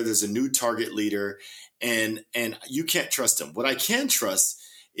every year. There's a new target leader, and you can't trust him. What I can trust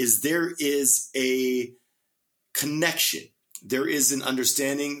is there is a connection. There is an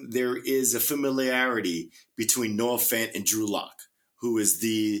understanding. There is a familiarity between Noah Fant and Drew Lock, who is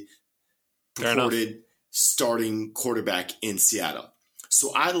the purported starting quarterback in Seattle.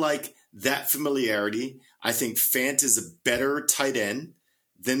 So I like that familiarity. I think Fant is a better tight end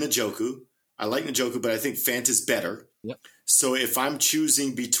than Njoku. I like Njoku, but I think Fant is better. Yep. So if I'm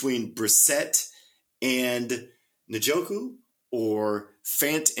choosing between Brissett and Njoku or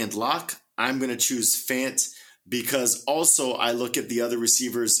Fant and Locke, I'm going to choose Fant because also I look at the other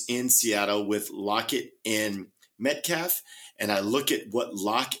receivers in Seattle with Lockett and Metcalf, and I look at what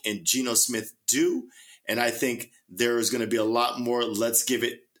Locke and Geno Smith do, and I think there is going to be a lot more let's give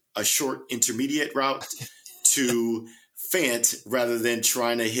it a short intermediate route to Fant rather than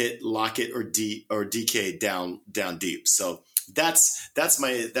trying to hit Lockett or DK down deep. So that's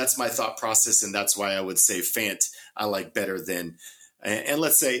my thought process, and that's why I would say Fant I like better than. And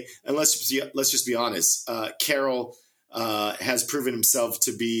let's just be honest. Carroll has proven himself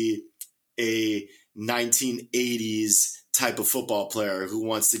to be a 1980s type of football player who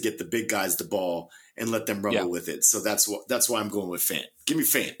wants to get the big guys the ball and let them rumble with it. So that's why I'm going with Fant. Give me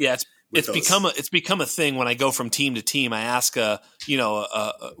Fant. Yeah, it's become a thing when I go from team to team. I ask,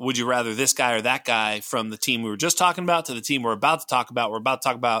 would you rather this guy or that guy from the team we were just talking about to the team we're about to talk about? We're about to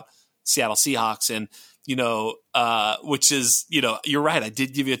talk about Seattle Seahawks, and which is, you're right. I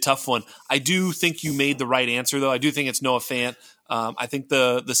did give you a tough one. I do think you made the right answer, though. I do think it's Noah Fant. I think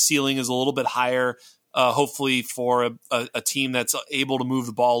the ceiling is a little bit higher, hopefully for a team that's able to move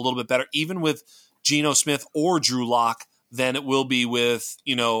the ball a little bit better, even with Geno Smith or Drew Lock, than it will be with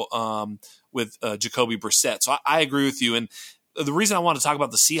Jacoby Brissett. So I agree with you. And the reason I wanted to talk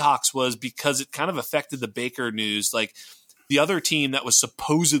about the Seahawks was because it kind of affected the Baker news. Like the other team that was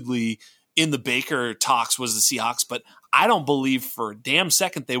supposedly in the Baker talks was the Seahawks, but I don't believe for a damn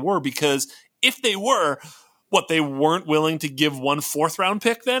second they were, because if they were, they weren't willing to give 1 4th round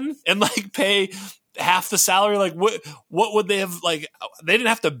pick then and like pay half the salary. Like what would they have, like, they didn't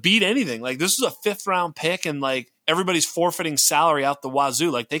have to beat anything. Like this was a 5th round pick and like everybody's forfeiting salary out the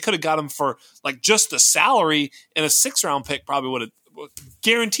wazoo. Like they could have got him for like just the salary, and a 6th round pick probably would have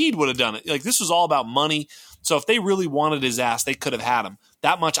guaranteed would have done it. Like this was all about money. So if they really wanted his ass, they could have had him.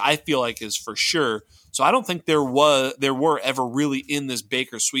 That much I feel like is for sure. So I don't think there were ever really in this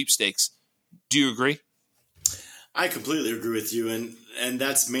Baker sweepstakes. Do you agree? I completely agree with you, and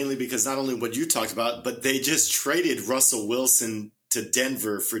that's mainly because not only what you talked about, but they just traded Russell Wilson to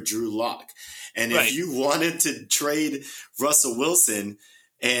Denver for Drew Lock. And if you wanted to trade Russell Wilson,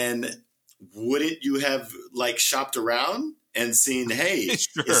 and wouldn't you have like shopped around and seen, hey,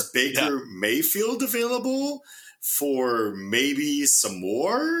 sure. Is Baker Mayfield available for maybe some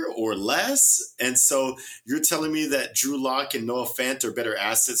more or less? And so you're telling me that Drew Lock and Noah Fant are better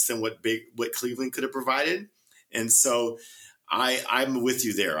assets than what Cleveland could have provided? And so I'm with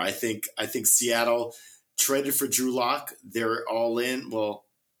you there. I think Seattle traded for Drew Lock. They're all in, well,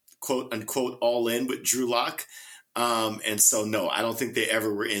 quote unquote, all in with Drew Lock. And so, no, I don't think they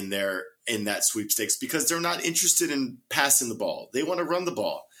ever were in there in that sweepstakes because they're not interested in passing the ball. They want to run the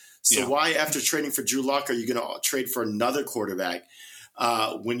ball. So why, after trading for Drew Lock, are you going to trade for another quarterback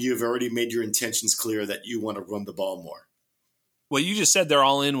when you've already made your intentions clear that you want to run the ball more? Well, you just said they're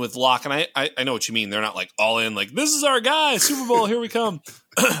all in with Locke, and I know what you mean. They're not like all in, like, this is our guy, Super Bowl, here we come.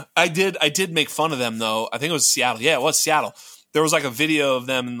 I did make fun of them, though. I think it was Seattle. Yeah, it was Seattle. There was like a video of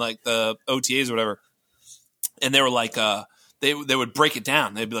them in like the OTAs or whatever, and they were like, they would break it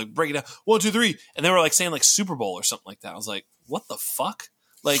down. They'd be like, break it down, 1, 2, 3, and they were like saying like Super Bowl or something like that. I was like, what the fuck?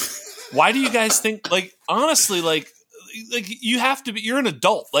 Like, why do you guys think, like, honestly, like, like you have to be, you're an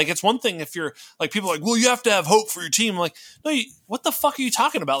adult. Like it's one thing if you're like, people are like, well, you have to have hope for your team. I'm like, no, what the fuck are you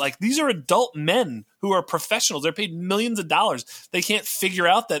talking about? Like these are adult men who are professionals. They're paid millions of dollars. They can't figure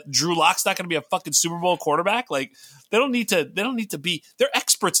out that Drew Lock's not going to be a fucking Super Bowl quarterback. Like they don't need to be, they're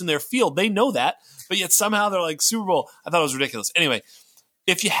experts in their field. They know that, but yet somehow they're like Super Bowl. I thought it was ridiculous. Anyway,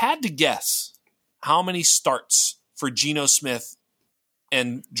 if you had to guess how many starts for Geno Smith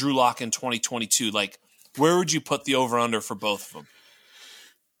and Drew Lock in 2022, like where would you put the over-under for both of them?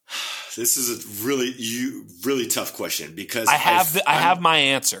 This is a really tough question because I have my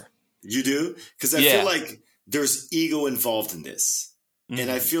answer. You do? Because I feel like there's ego involved in this. Mm-hmm.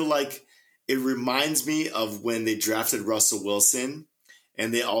 And I feel like it reminds me of when they drafted Russell Wilson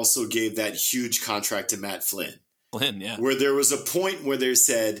and they also gave that huge contract to Matt Flynn. Where there was a point where they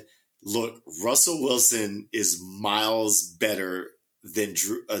said, look, Russell Wilson is miles better than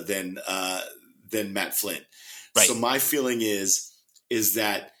Matt Flynn. Right. So my feeling is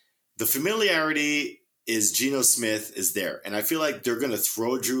that the familiarity is Geno Smith is there. And I feel like they're going to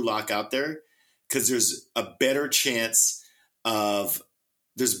throw Drew Lock out there because there's a better chance of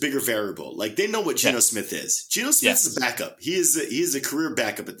there's bigger variable. Like they know what Geno Smith is. Geno Smith is a backup. He is a career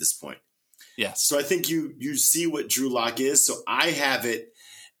backup at this point. Yes. So I think you see what Drew Lock is. So I have it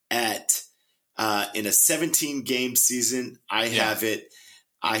at in a 17 game season. I have it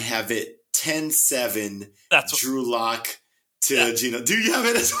 10-7. That's Drew Lock to Geno. Do you have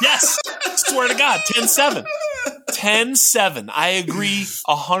it? Yes. Swear to God, 10-7. 10-7. I agree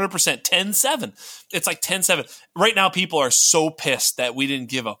 100%. 10-7. It's like 10-7. Right now, people are so pissed that we didn't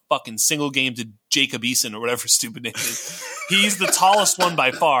give a fucking single game to Jacob Eason or whatever stupid name is. He's the tallest one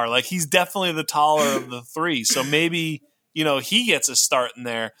by far. Like, he's definitely the taller of the three. So maybe, he gets a start in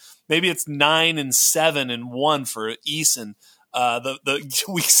there. Maybe it's 9-7-1 for Eason. The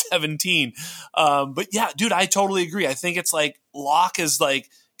week 17. But yeah, dude, I totally agree. I think it's like Locke is like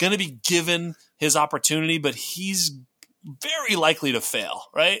going to be given his opportunity, but he's very likely to fail,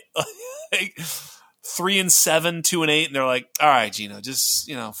 right? Like 3-7, 2-8, and they're like, all right, Geno,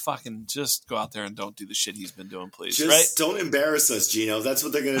 just, fucking just go out there and don't do the shit he's been doing, please. Just don't embarrass us, Geno. That's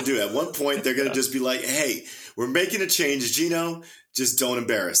what they're going to do. At one point, they're going to just be like, hey, we're making a change, Geno. Just don't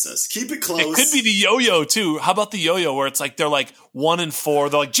embarrass us. Keep it close. It could be the yo-yo, too. How about the yo-yo where it's like they're like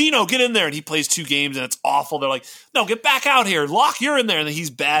 1-4. They're like, Geno, get in there. And he plays 2 games and it's awful. They're like, no, get back out here. Locke, you're in there. And then he's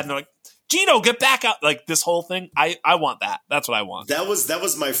bad. And they're like, Geno, get back out. Like this whole thing. I want that. That's what I want. That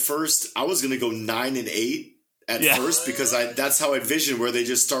was my first. I was going to go 9-8 at first because that's how I envisioned where they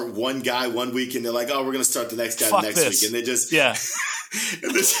just start one guy one week and they're like, oh, we're going to start the next guy the next week. And they just and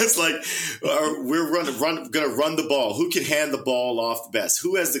it's just like, we're going to run the ball. Who can hand the ball off the best?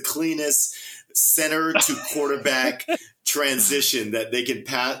 Who has the cleanest center to quarterback transition that they can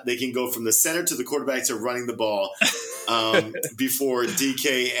pass? They can go from the center to the quarterback to running the ball before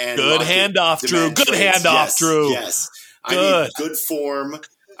DK and good handoff, Drew. Good handoff, Drew. Yes, I need good form.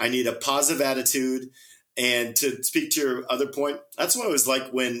 I need a positive attitude. And to speak to your other point, that's what it was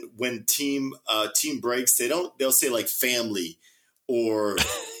like when team breaks. They'll say like family or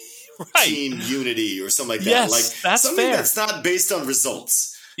team unity or something like that. Yes, like that's something fair. That's not based on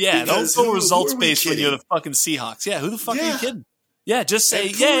results. Yeah, don't go results based when you're the fucking Seahawks. Yeah, who the fuck are you kidding? Yeah, just say,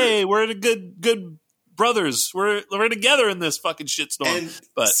 yay, we're the good brothers. We're together in this fucking shitstorm.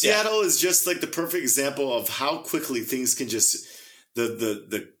 But Seattle is just like the perfect example of how quickly things can just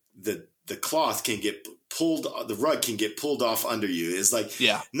the cloth can get pulled, the rug can get pulled off under you. It's like,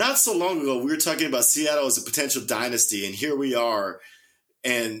 not so long ago, we were talking about Seattle as a potential dynasty, and here we are,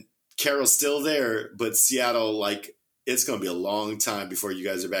 and Carroll's still there, but Seattle, like, it's going to be a long time before you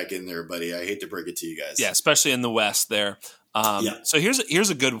guys are back in there, buddy. I hate to break it to you guys. Yeah, especially in the West there. So here's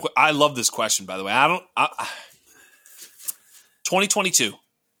a good, I love this question, by the way. 2022.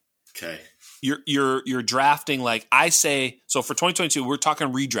 Okay. You're drafting, like I say, so for 2022, we're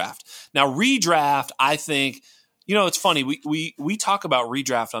talking redraft. Now redraft, I think, it's funny. We talk about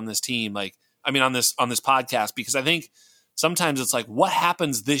redraft on this team, on this podcast, because I think sometimes it's like what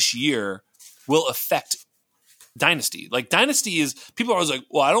happens this year will affect dynasty. Like dynasty is, people are always like,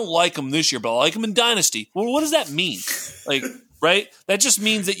 well, I don't like him this year, but I like him in dynasty. Well, what does that mean? Like, right? That just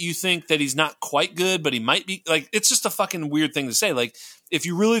means that you think that he's not quite good, but he might be. Like, it's just a fucking weird thing to say. Like, if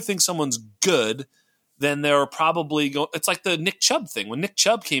you really think someone's good, then they're probably it's like the Nick Chubb thing. When Nick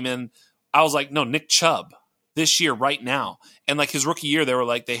Chubb came in, I was like, no, Nick Chubb this year, right now. And like his rookie year, they were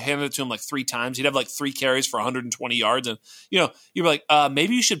like, they handed it to him like 3 times. He'd have like 3 carries for 120 yards. And, you'd be like,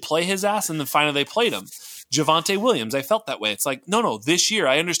 maybe you should play his ass. And then finally they played him. Javonte Williams, I felt that way. It's like, no, this year,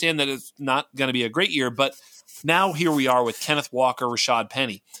 I understand that it's not going to be a great year, but now here we are with Kenneth Walker, Rashad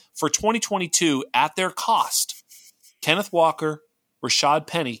Penny. For 2022, at their cost, Kenneth Walker, Rashad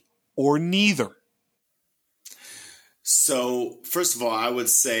Penny, or neither? So, first of all, I would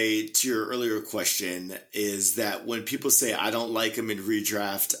say to your earlier question is that when people say, I don't like him in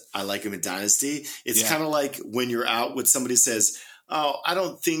redraft, I like him in dynasty, it's kind of like when you're out with somebody says, oh, I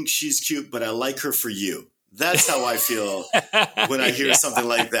don't think she's cute, but I like her for you. That's how I feel when I hear something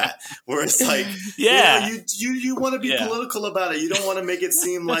like that, where it's like, you want to be political about it. You don't want to make it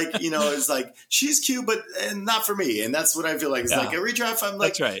seem like, it's like she's cute, but not for me. And that's what I feel like. It's like a redraft. I'm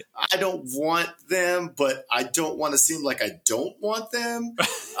like, right. I don't want them, but I don't want to seem like I don't want them.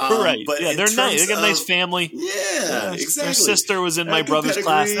 Right. But they're nice. They got a nice family. Yeah, exactly. Her sister was in my brother's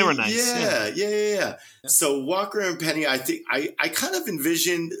class. They were nice. Yeah. So Walker and Penny, I think I kind of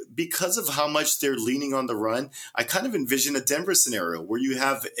envisioned, because of how much they're leaning on the run, I kind of envision a Denver scenario where you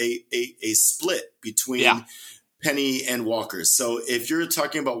have a split between Penny and Walker. So if you're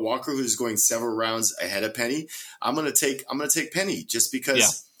talking about Walker, who's going several rounds ahead of Penny, I'm gonna take Penny just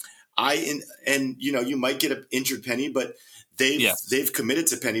because you might get an injured Penny, but they've committed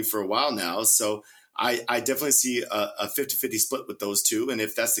to Penny for a while now. So I definitely see a 50-50 split with those two. And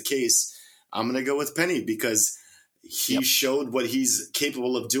if that's the case, I'm going to go with Penny because he showed what he's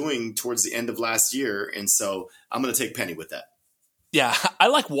capable of doing towards the end of last year. And so I'm going to take Penny with that. Yeah, I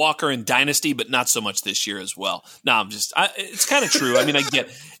like Walker in Dynasty, but not so much this year as well. No, it's kind of true. I mean, I get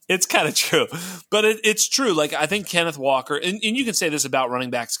it's kind of true, but it's true. Like, I think Kenneth Walker, and you can say this about running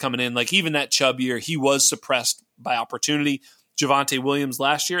backs coming in, like even that Chubb year, he was suppressed by opportunity. Javonte Williams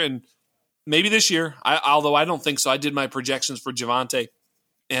last year, and maybe this year, although I don't think so. I did my projections for Javonte.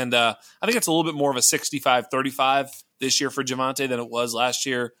 And I think it's a little bit more of a 65-35 this year for Javonte than it was last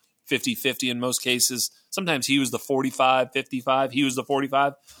year, 50-50 in most cases. Sometimes he was the 45-55. He was the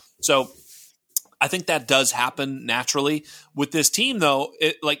 45. So I think that does happen naturally. With this team, though,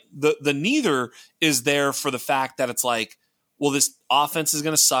 the neither is there for the fact that it's like, well, this offense is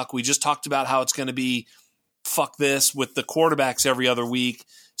going to suck. We just talked about how it's going to be fuck this with the quarterbacks every other week.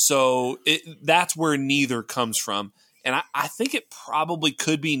 So that's where neither comes from. And I think it probably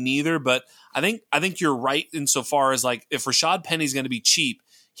could be neither, but I think you're right insofar as like if Rashad Penny's going to be cheap,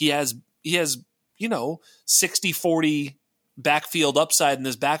 he has 60-40 backfield upside in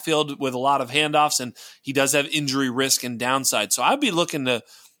this backfield with a lot of handoffs, and he does have injury risk and downside. So I'd be looking to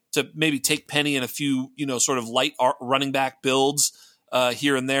maybe take Penny in a few sort of light running back builds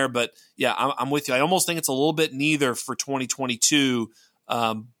here and there. But yeah, I'm with you. I almost think it's a little bit neither for 2022,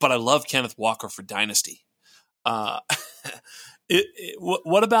 but I love Kenneth Walker for Dynasty.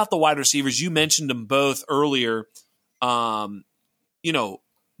 What about the wide receivers? You mentioned them both earlier. DK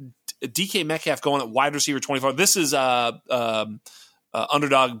Metcalf going at wide receiver 24. This is underdog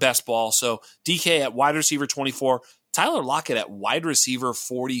best ball. So DK at wide receiver 24. Tyler Lockett at wide receiver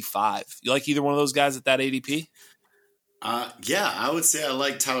 45. You like either one of those guys at that ADP? Yeah, I would say I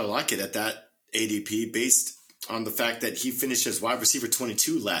like Tyler Lockett at that ADP based on the fact that he finished as wide receiver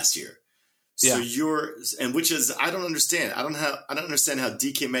 22 last year. So which is, I don't understand. I don't understand how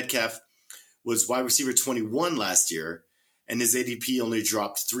DK Metcalf was wide receiver 21 last year and his ADP only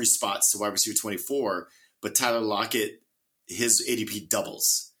dropped 3 spots to wide receiver 24, but Tyler Lockett, his ADP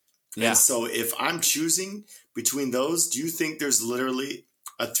doubles. Yeah. And so if I'm choosing between those, do you think there's literally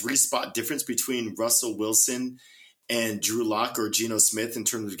a 3-spot difference between Russell Wilson and Drew Lock or Geno Smith in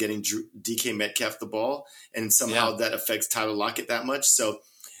terms of getting DK Metcalf the ball, and somehow that affects Tyler Lockett that much? So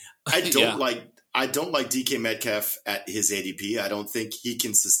I don't like DK Metcalf at his ADP. I don't think he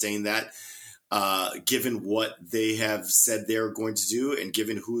can sustain that, given what they have said they're going to do and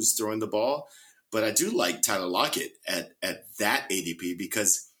given who's throwing the ball. But I do like Tyler Lockett at that ADP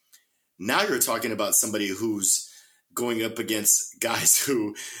because now you're talking about somebody who's going up against guys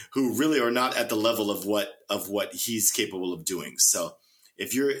who really are not at the level of what he's capable of doing. So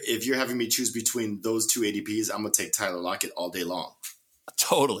if you're having me choose between those two ADPs, I'm gonna take Tyler Lockett all day long.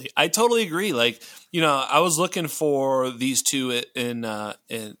 Totally. I totally agree. Like, I was looking for these two in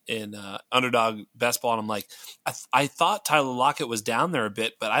underdog best ball, and I'm like, I thought Tyler Lockett was down there a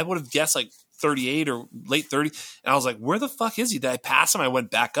bit, but I would have guessed like 38 or late 30. And I was like, where the fuck is he? Did I pass him? I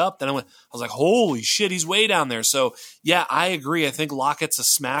went back up. Then I was like, holy shit, he's way down there. So yeah, I agree. I think Lockett's a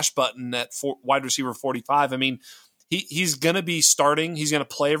smash button at wide receiver 45. I mean, he's going to be starting. He's going to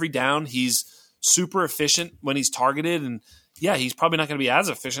play every down. He's super efficient when he's targeted, and yeah, he's probably not going to be as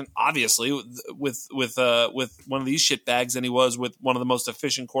efficient, obviously, with one of these shit bags than he was with one of the most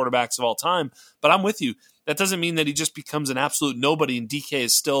efficient quarterbacks of all time. But I'm with you. That doesn't mean that he just becomes an absolute nobody, and DK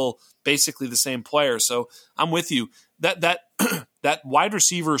is still basically the same player. So I'm with you. That wide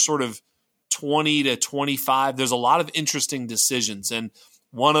receiver sort of 20 to 25, there's a lot of interesting decisions, and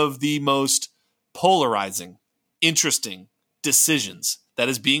one of the most polarizing interesting decisions that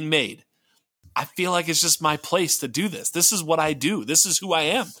is being made, I feel like it's just my place to do this. This is what I do. This is who I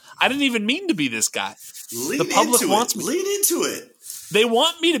am. I didn't even mean to be this guy. The public wants me. Lean into it. They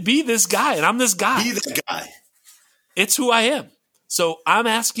want me to be this guy, and I'm this guy. Be that guy. It's who I am. So I'm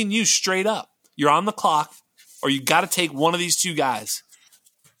asking you straight up. You're on the clock, or you got to take one of these two guys,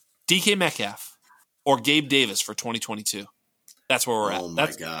 DK Metcalf or Gabe Davis for 2022. That's where we're at. Oh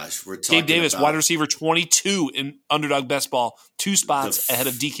my gosh, we're talking Gabe Davis, about wide receiver 22 in Underdog Best Ball, 2 spots ahead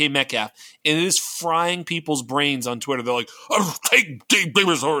of DK Metcalf, and it is frying people's brains on Twitter. They're like, "Oh, take Gabe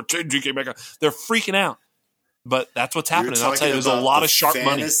Davis or take DK Metcalf." They're freaking out, but that's what's happening. I'll tell you, there's a lot of sharp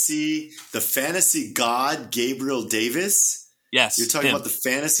money. The fantasy god Gabriel Davis. Yes, you're talking about the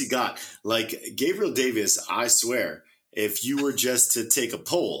fantasy god, like Gabriel Davis. I swear, if you were just to take a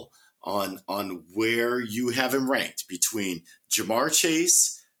poll on where you have him ranked between Jamar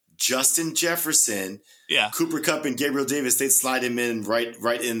Chase, Justin Jefferson, Cooper Kupp, and Gabriel Davis, they'd slide him in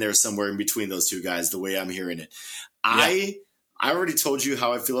right in there somewhere in between those two guys, the way I'm hearing it. I already told you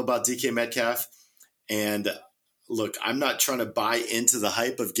how I feel about DK Metcalf. And look, I'm not trying to buy into the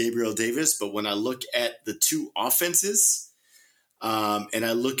hype of Gabriel Davis, but when I look at the two offenses and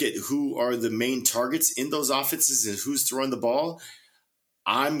I look at who are the main targets in those offenses and who's throwing the ball,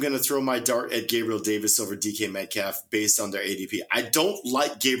 I'm going to throw my dart at Gabriel Davis over DK Metcalf based on their ADP. I don't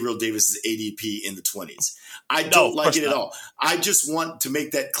like Gabriel Davis's ADP in the 20s. I don't like it at all. I just want to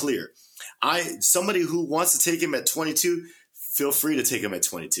make that clear. Somebody who wants to take him at 22, feel free to take him at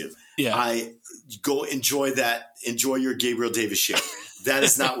 22. Yeah. I go enjoy that. Enjoy your Gabriel Davis share. That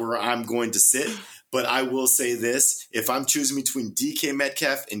is not where I'm going to sit. But I will say this. If I'm choosing between DK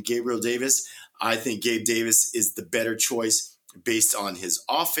Metcalf and Gabriel Davis, I think Gabe Davis is the better choice based on his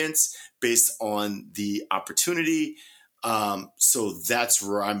offense, based on the opportunity. So that's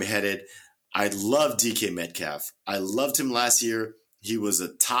where I'm headed. I love DK Metcalf. I loved him last year. He was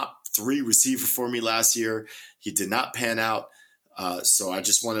a top 3 receiver for me last year. He did not pan out. So I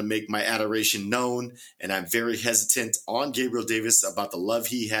just want to make my adoration known, and I'm very hesitant on Gabriel Davis about the love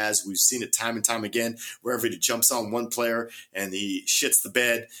he has. We've seen it time and time again, wherever he jumps on one player and he shits the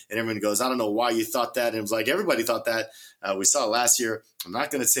bed, and everyone goes, "I don't know why you thought that." And it was like, everybody thought that. We saw it last year. I'm not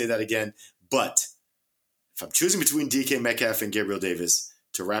going to say that again, but if I'm choosing between DK Metcalf and Gabriel Davis,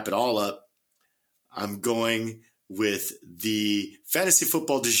 to wrap it all up, I'm going with the fantasy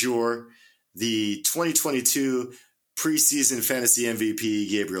football du jour, the 2022 preseason fantasy MVP,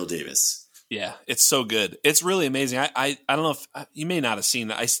 Gabriel Davis. Yeah, it's so good. It's really amazing. I don't know if you may not have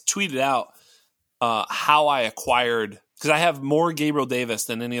seen it. I tweeted out how I acquired, because I have more Gabriel Davis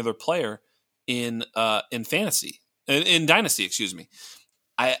than any other player in fantasy, in Dynasty, excuse me.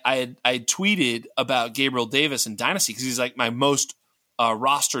 I tweeted about Gabriel Davis in Dynasty because he's like my most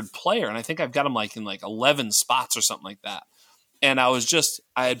rostered player, and I think I've got him like in like 11 spots or something like that. And I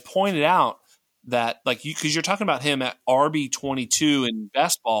had pointed out that, like, because you're talking about him at RB22 in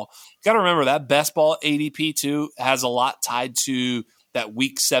best ball, you got to remember that best ball ADP too has a lot tied to that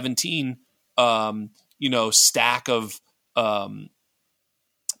week 17, stack of,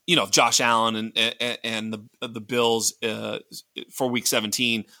 Josh Allen and the Bills for week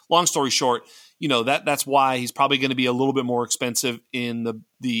 17. Long story short, that's why he's probably going to be a little bit more expensive in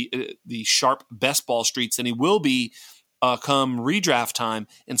the sharp best ball streets than he will be come redraft time,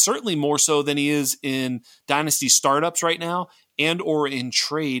 and certainly more so than he is in Dynasty startups right now and or in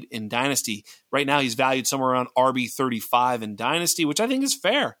trade in Dynasty. Right now he's valued somewhere around RB35 in Dynasty, which I think is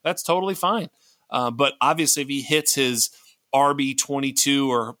fair. That's totally fine. But obviously if he hits his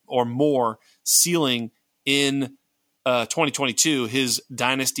RB22 or more ceiling in 2022, his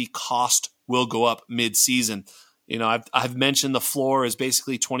Dynasty cost will go up mid-season. I've mentioned the floor is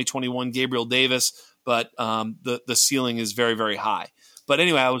basically 2021 Gabriel Davis, but the ceiling is very, very high. But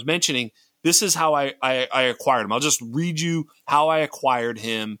anyway, I was mentioning this is how I acquired him. I'll just read you how I acquired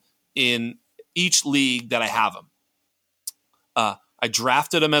him in each league that I have him. I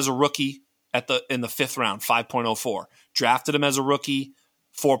drafted him as a rookie in the 5th round, 5.04. Drafted him as a rookie,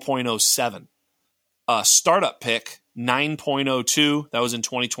 4.07. Startup pick, 9.02. That was in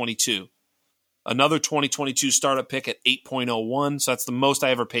 2022. Another 2022 startup pick at 8.01. So that's the most I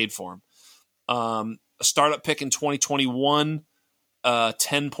ever paid for him. A startup pick in 2021,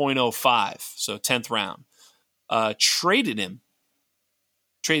 10.05, so 10th round.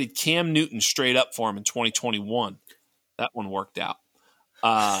 Traded Cam Newton straight up for him in 2021. That one worked out.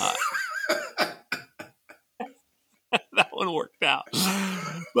 That one worked out.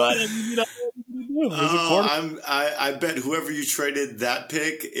 But I bet whoever you traded that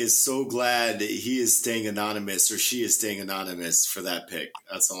pick is so glad that he is staying anonymous or she is staying anonymous for that pick.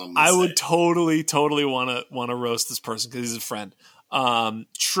 That's all I'm going to say. I would totally want to roast this person because he's a friend.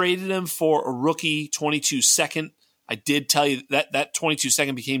 Traded him for a rookie 22 second. I did tell you that 22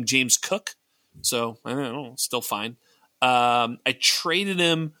 second became James Cook. So I don't know, still fine. I traded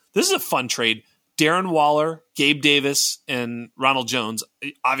him. This is a fun trade. Darren Waller, Gabe Davis, and Ronald Jones.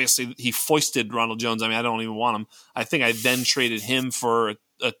 Obviously, he foisted Ronald Jones. I mean, I don't even want him. I think I then traded him for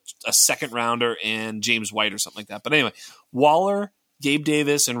a second rounder and James White or something like that. But anyway, Waller, Gabe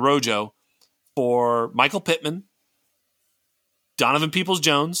Davis, and Rojo for Michael Pittman, Donovan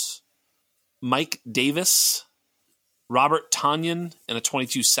Peoples-Jones, Mike Davis, Robert Tonyan, and a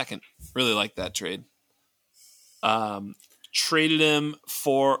 22 second. Really like that trade. Traded him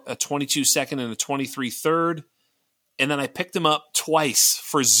for a 22 second and a 23 third. And then I picked him up twice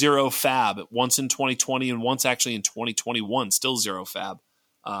for 0 fab, once in 2020 and once actually in 2021, still 0 fab.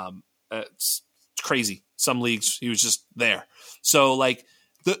 It's crazy. Some leagues, he was just there. So like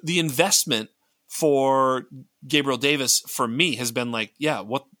the investment for Gabriel Davis for me has been like, yeah,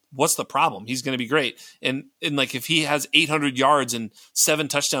 what's the problem? He's going to be great. And like, if he has 800 yards and 7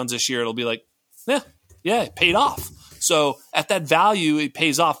 touchdowns this year, it'll be like, yeah, it paid off. So at that value, it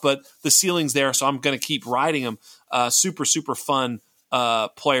pays off, but the ceiling's there, so I'm going to keep riding him. Super, super fun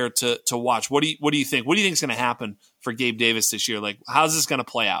player to watch. What do you think? What do you think is going to happen for Gabe Davis this year? Like, how's this going to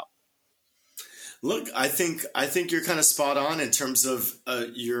play out? Look, I think you're kind of spot on in terms of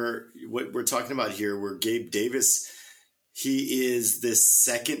what we're talking about here, where Gabe Davis, he is the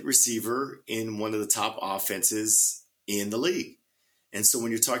second receiver in one of the top offenses in the league. And so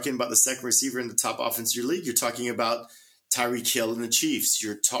when you're talking about the second receiver in the top offense of your league, you're talking about Tyreek Hill and the Chiefs.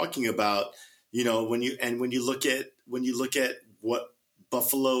 You're talking about, when you look at what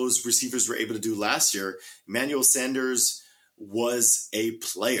Buffalo's receivers were able to do last year, Emmanuel Sanders was a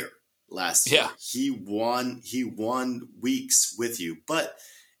player last year. He won weeks with you. But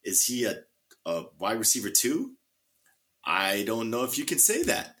is he a wide receiver too? I don't know if you can say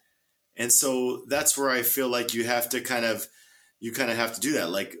that. And so that's where I feel like you have to kind of have to do that.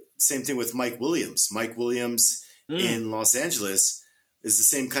 Like, same thing with Mike Williams. Mike Williams in Los Angeles is the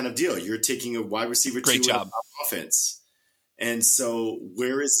same kind of deal. You're taking a wide receiver Great job. Offense. And so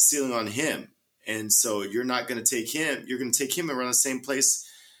where is the ceiling on him? And so you're not going to take him. You're going to take him around the same place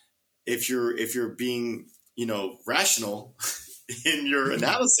if you're being, rational in your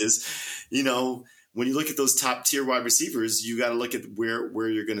analysis. When you look at those top tier wide receivers, you got to look at where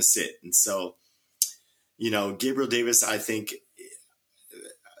you're going to sit. And so, Gabriel Davis, I think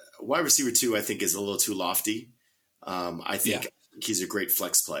wide receiver 2, I think is a little too lofty. I think he's a great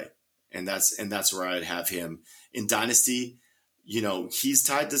flex play, and that's where I'd have him in Dynasty. He's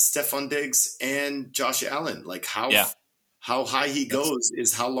tied to Stephon Diggs and Josh Allen. Like how high he goes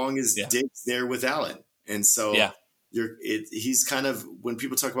is how long is Diggs there with Allen. And so he's kind of, when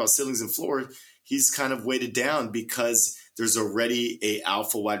people talk about ceilings and floors, he's kind of weighted down because there's already a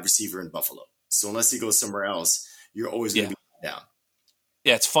alpha wide receiver in Buffalo. So unless he goes somewhere else, you're always going to be down.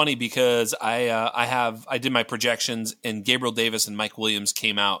 Yeah, it's funny because I did my projections, and Gabriel Davis and Mike Williams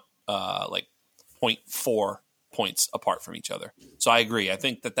came out like 0.4 points apart from each other. So I agree. I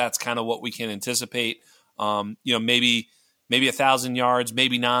think that's kind of what we can anticipate. Maybe 1,000 yards,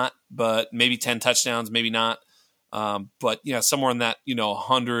 maybe not, but maybe 10 touchdowns, maybe not. But somewhere in that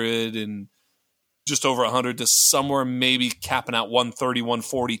 100 and just over 100 to somewhere maybe capping out 130,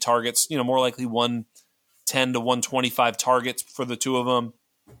 140 targets. More likely 110 to 125 targets for the two of them,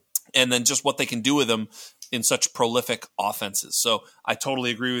 and then just what they can do with them in such prolific offenses. So I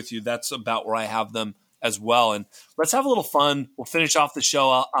totally agree with you. That's about where I have them as well. And let's have a little fun. We'll finish off the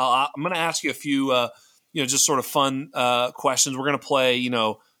show. I'm going to ask you a few, just sort of fun questions. We're going to play,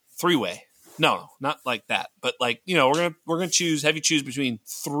 three-way. No, not like that. But like, we're going to have you choose between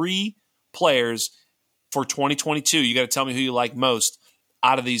 3 players for 2022. You got to tell me who you like most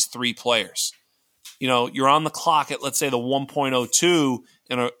out of these 3 players. You're on the clock at, let's say, the 1.02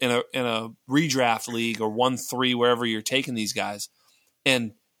 in a redraft league, or 1.3 wherever you're taking these guys,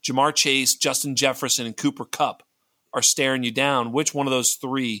 and Jamar Chase, Justin Jefferson, and Cooper Kupp are staring you down. Which one of those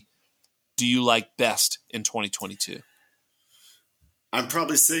 3 do you like best in 2022? I'm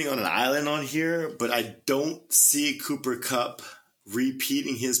probably sitting on an island on here, but I don't see Cooper Kupp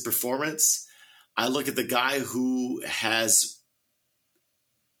repeating his performance. I look at the guy who has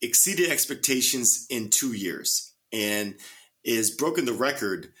exceeded expectations in 2 years and is broken the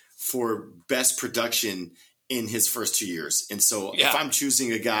record for best production in his first 2 years. And so if I'm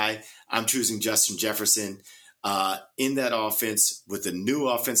choosing a guy, I'm choosing Justin Jefferson. in that offense with a new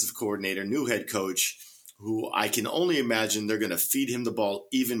offensive coordinator, new head coach, who I can only imagine they're going to feed him the ball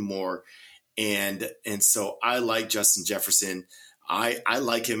even more. And so I like Justin Jefferson. I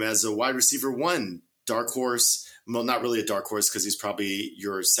like him as a wide receiver one, dark horse. Well, not really a dark horse because he's probably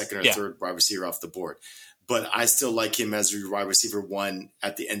your second or third wide receiver off the board. But I still like him as your wide receiver one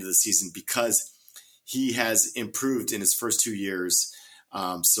at the end of the season because he has improved in his first 2 years.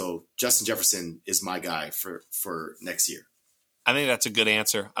 So Justin Jefferson is my guy for next year. I think that's a good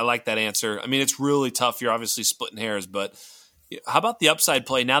answer. I like that answer. I mean, it's really tough. You're obviously splitting hairs, but how about the upside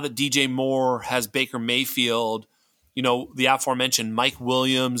play? Now that DJ Moore has Baker Mayfield, the aforementioned Mike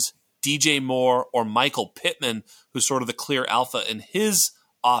Williams, DJ Moore, or Michael Pittman, who's sort of the clear alpha in his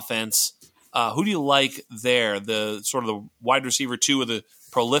offense. Who do you like there? The sort of the wide receiver two with a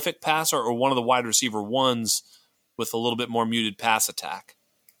prolific passer, or one of the wide receiver ones with a little bit more muted pass attack?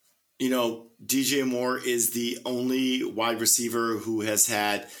 DJ Moore is the only wide receiver who has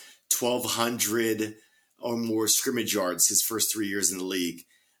had 1,200 or more scrimmage yards his first 3 years in the league.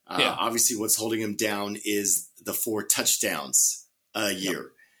 Obviously, what's holding him down is the 4 touchdowns a year. Yep.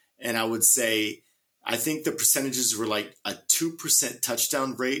 And I would say, I think the percentages were like a 2%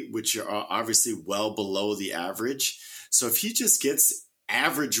 touchdown rate, which are obviously well below the average. So if he just gets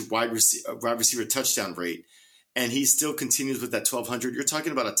average wide receiver touchdown rate, and he still continues with that 1,200, you're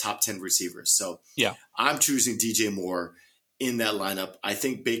talking about a top 10 receiver. So I'm choosing DJ Moore in that lineup. I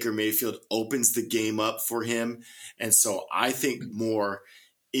think Baker Mayfield opens the game up for him. And so I think Moore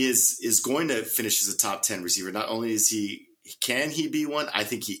is going to finish as a top 10 receiver. Not only can he be one, I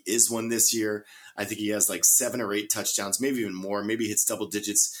think he is one this year. I think he has like 7 or 8 touchdowns, maybe even more, maybe hits double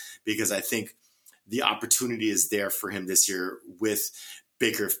digits, because I think the opportunity is there for him this year with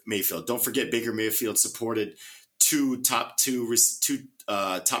Baker Mayfield. Don't forget, Baker Mayfield supported top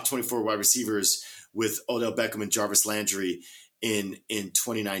 24 wide receivers with Odell Beckham and Jarvis Landry in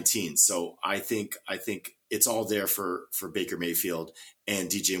 2019. So I think it's all there for Baker Mayfield and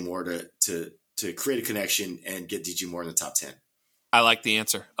DJ Moore to create a connection and get DJ Moore in the top 10. I like the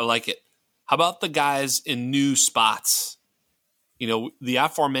answer. I like it. How about the guys in new spots? The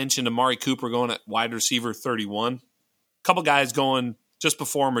aforementioned Amari Cooper going at wide receiver 31. A couple guys going just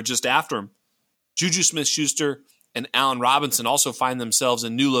before him or just after him. Juju Smith-Schuster and Allen Robinson also find themselves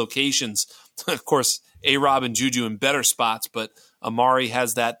in new locations. Of course, A-Rob and Juju in better spots, but Amari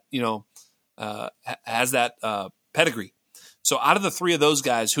has that, pedigree. So out of the three of those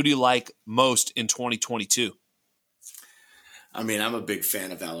guys, who do you like most in 2022? I mean, I'm a big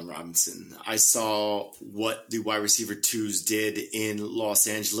fan of Allen Robinson. I saw what the wide receiver twos did in Los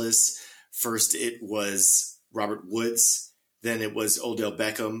Angeles. First, it was Robert Woods. Then it was Odell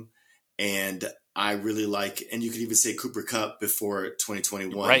Beckham. And I really like, and you could even say Cooper Kupp before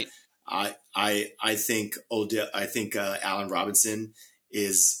 2021. Right. I think Allen Robinson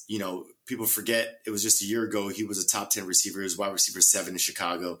is, people forget it was just a year ago he was a top 10 receiver. He was wide receiver 7 in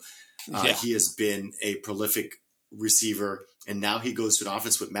Chicago. He has been a prolific receiver, and now he goes to an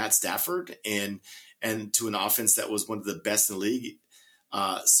offense with Matt Stafford and to an offense that was one of the best in the league.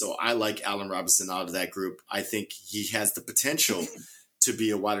 So I like Allen Robinson out of that group. I think he has the potential to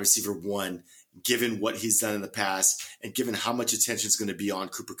be a wide receiver 1, given what he's done in the past and given how much attention is going to be on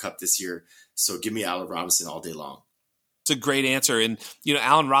Cooper Kupp this year. So give me Allen Robinson all day long. It's a great answer. And,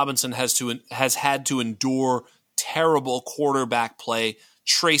 Allen Robinson has had to endure terrible quarterback play,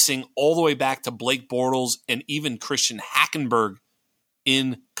 tracing all the way back to Blake Bortles and even Christian Hackenberg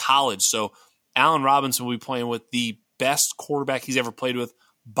in college. So Allen Robinson will be playing with the best quarterback he's ever played with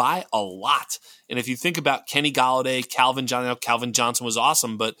by a lot. And if you think about Kenny Golladay, Calvin Johnson was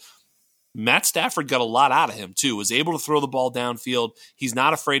awesome, but Matt Stafford got a lot out of him too, was able to throw the ball downfield. He's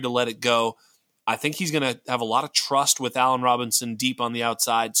not afraid to let it go. I think he's going to have a lot of trust with Allen Robinson deep on the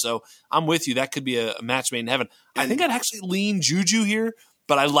outside. So I'm with you. That could be a match made in heaven. I think I'd actually lean Juju here,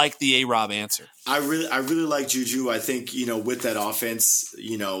 but I like the A-Rob answer. I really like Juju. I think, with that offense,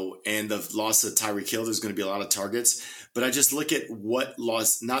 and the loss of Tyreek Hill, there's going to be a lot of targets. But I just look at what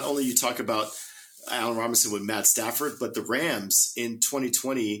loss, not only you talk about Allen Robinson with Matt Stafford, but the Rams in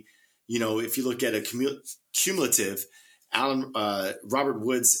 2020, if you look at a cumulative, Robert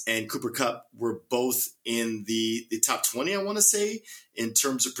Woods and Cooper Kupp were both in the top 20, I want to say, in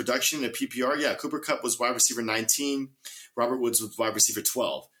terms of production at PPR. Yeah, Cooper Kupp was wide receiver 19. Robert Woods was wide receiver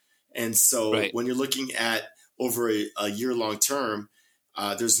 12. And so when you're looking at over a year-long term,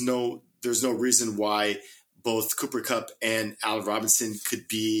 there's no reason why both Cooper Kupp and Allen Robinson could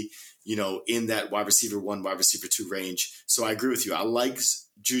be, in that wide receiver 1, wide receiver 2 range. So I agree with you. I like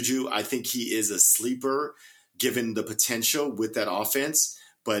Juju. I think he is a sleeper given the potential with that offense.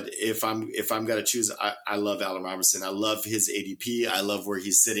 But if I'm going to choose, I love Allen Robinson. I love his ADP. I love where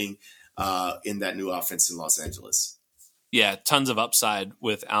he's sitting in that new offense in Los Angeles. Yeah, tons of upside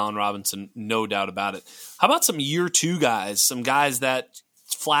with Allen Robinson, no doubt about it. How about some year two guys? Some guys that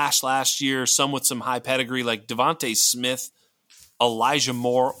flashed last year, some with some high pedigree like Devontae Smith, Elijah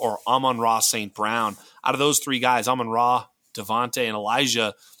Moore, or Amon-Ra St. Brown. Out of those three guys, Amon-Ra, Devontae, and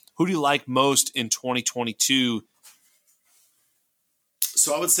Elijah, who do you like most in 2022?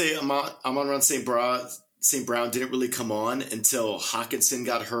 So I would say Amon-Ra St. Brown didn't really come on until Hockenson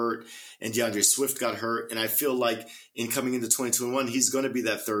got hurt and DeAndre Swift got hurt. And I feel like in coming into 2021, he's going to be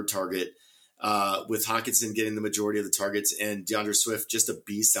that third target with Hockenson getting the majority of the targets and DeAndre Swift just a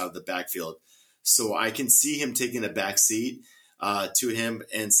beast out of the backfield. So I can see him taking a back seat to him.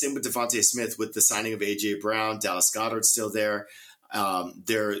 And same with Devontae Smith with the signing of A.J. Brown, Dallas Goedert still there.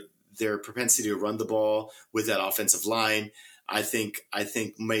 Their propensity to run the ball with that offensive line, I think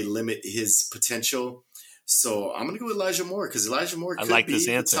may limit his potential. So I'm going to go with Elijah Moore because Elijah Moore could be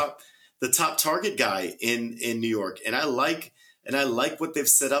the top target guy in New York. And I like what they've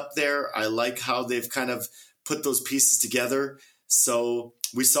set up there. I like how they've kind of put those pieces together. So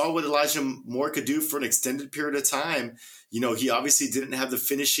we saw what Elijah Moore could do for an extended period of time. You know, he obviously didn't have the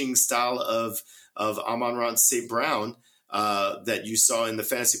finishing style of Amon-Ra St. Brown that you saw in the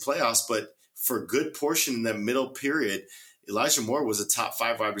fantasy playoffs, but for a good portion in that middle period, Elijah Moore was a top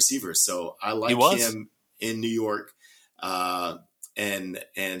 5 wide receiver. So I like him in New York. And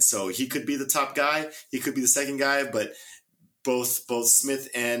so he could be the top guy. He could be the second guy, but both Smith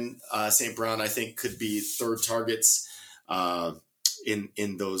and St. Brown, I think, could be third targets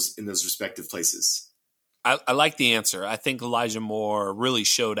in those respective places. I like the answer. I think Elijah Moore really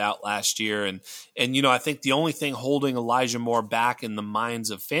showed out last year. And you know, I think the only thing holding Elijah Moore back in the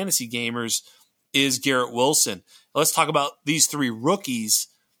minds of fantasy gamers is Garrett Wilson. Let's talk about these three rookies.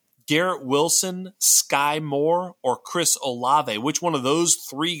 Garrett Wilson, Sky Moore, or Chris Olave. Which one of those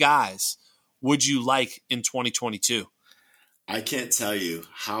three guys would you like in 2022? I can't tell you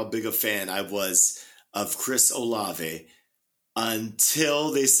how big a fan I was of Chris Olave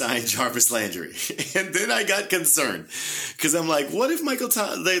until they signed Jarvis Landry. And then I got concerned because I'm like, what if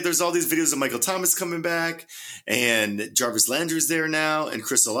there's all these videos of Michael Thomas coming back and Jarvis Landry's there now and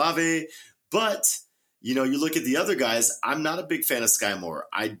Chris Olave. But, you know, you look at the other guys, I'm not a big fan of Sky Moore.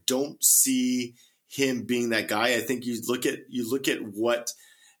 I don't see him being that guy. I think you look at what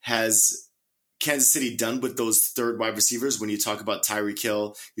has Kansas City done with those third wide receivers when you talk about Tyreek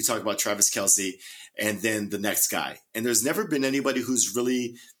Hill, you talk about Travis Kelce, and then the next guy. And there's never been anybody who's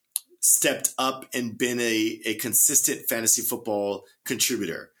really stepped up and been a consistent fantasy football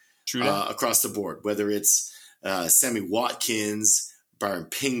contributor across the board, whether it's Sammy Watkins, Byron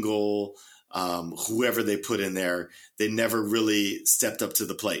Pingle, whoever they put in there, they never really stepped up to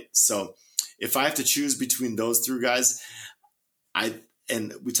the plate. So if I have to choose between those three guys,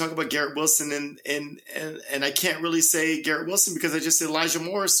 and we talk about Garrett Wilson and I can't really say Garrett Wilson because I just said Elijah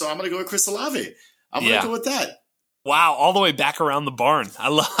Moore. So I'm going to go with Chris Olave. I'm going to go with that. Wow. All the way back around the barn. I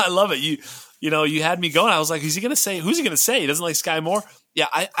love it. You had me going. I was like, who's he going to say? He doesn't like Sky Moore. Yeah.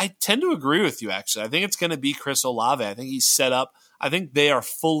 I tend to agree with you. Actually, I think it's going to be Chris Olave. I think he's set up. I think they are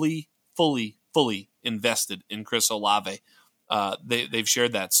fully invested in Chris Olave. They've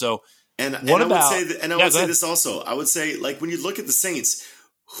shared that. So, I would say this also. I would say, like, when you look at the Saints,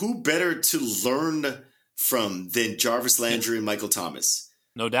 who better to learn from than Jarvis Landry and Michael Thomas?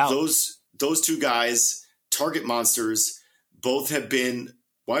 No doubt. Those two guys, target monsters, both have been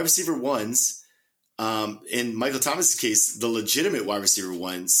wide receiver ones. In Michael Thomas's case, the legitimate wide receiver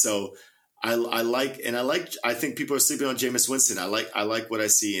ones. So I think people are sleeping on Jameis Winston. I like what I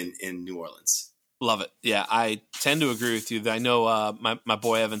see in New Orleans. Love it. Yeah, I tend to agree with you. I know my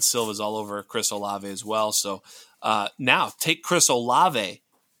boy Evan Silva is all over Chris Olave as well. So now take Chris Olave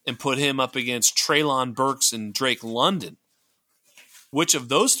and put him up against Treylon Burks and Drake London. Which of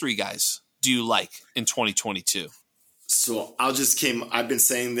those three guys do you like in 2022? So I've been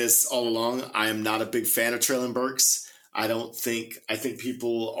saying this all along. I am not a big fan of Treylon Burks. I think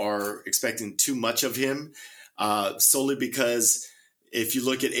people are expecting too much of him solely because if you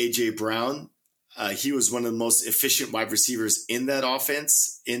look at A.J. Brown, he was one of the most efficient wide receivers in that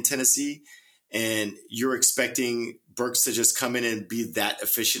offense in Tennessee. And you're expecting Burks to just come in and be that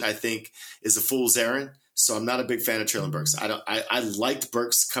efficient, I think, is a fool's errand. So I'm not a big fan of Treylon Burks. I liked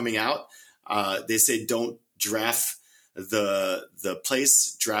Burks coming out. They say don't draft the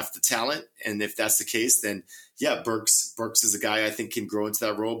place, draft the talent. And if that's the case, then yeah, Burks is a guy I think can grow into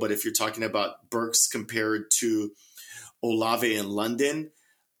that role. But if you're talking about Burks compared to Olave and London,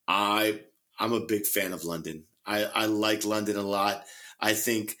 I'm a big fan of London. I like London a lot. I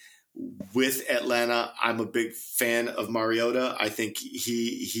think with Atlanta, I'm a big fan of Mariota. I think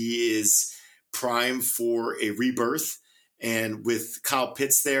he is prime for a rebirth. And with Kyle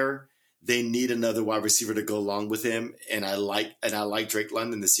Pitts there, they need another wide receiver to go along with him. And I like Drake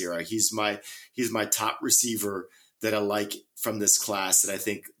London this year. He's my top receiver that I like from this class that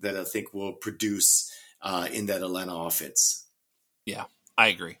I think will produce in that Atlanta offense. Yeah, I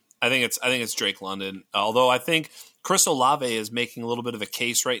agree. I think it's Drake London. Although I think Chris Olave is making a little bit of a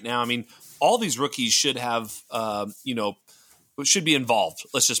case right now. I mean, all these rookies should have, should be involved.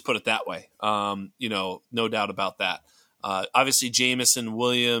 Let's just put it that way. No doubt about that. Obviously, Jamison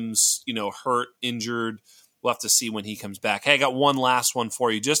Williams, hurt, injured. We'll have to see when he comes back. Hey, I got one last one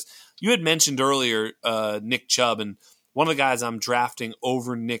for you. You had mentioned earlier Nick Chubb, and one of the guys I'm drafting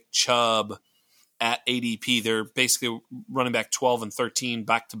over Nick Chubb at ADP, they're basically running back 12 and 13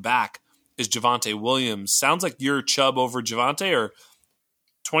 back-to-back, is Javonte Williams. Sounds like you're Chubb over Javonte, or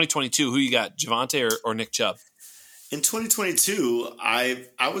 2022, who you got, Javonte or Nick Chubb? In 2022, I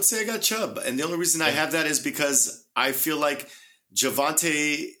would say I got Chubb. And the only reason I have that is because I feel like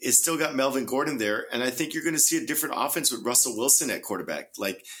Javonte is still got Melvin Gordon there. And I think you're going to see a different offense with Russell Wilson at quarterback.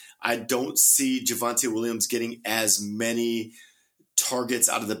 Like, I don't see Javonte Williams getting as many targets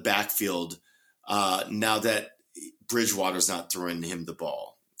out of the backfield now that Bridgewater's not throwing him the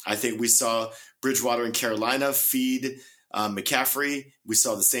ball. I think we saw Bridgewater in Carolina feed McCaffrey. We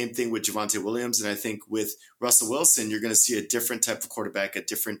saw the same thing with Javonte Williams. And I think with Russell Wilson, you're going to see a different type of quarterback, a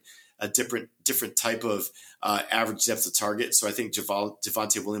different type of average depth of target. So I think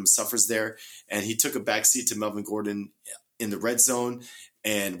Javonte Williams suffers there. And he took a backseat to Melvin Gordon in the red zone.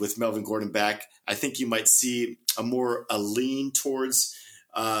 And with Melvin Gordon back, I think you might see a lean towards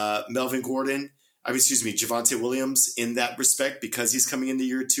Javonte Williams in that respect, because he's coming into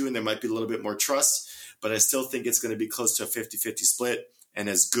year 2 and there might be a little bit more trust. But I still think it's going to be close to a 50-50 split. And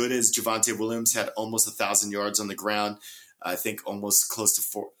as good as Javonte Williams had almost 1,000 yards on the ground, I think almost close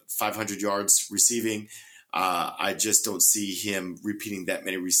to 500 yards receiving, I just don't see him repeating that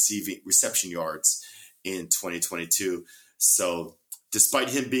many reception yards in 2022. So despite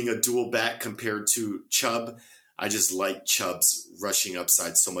him being a dual back compared to Chubb, I just like Chubb's rushing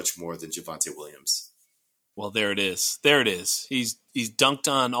upside so much more than Javonte Williams. Well, there it is. He's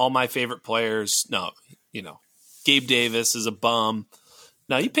dunked on all my favorite players. No, Gabe Davis is a bum.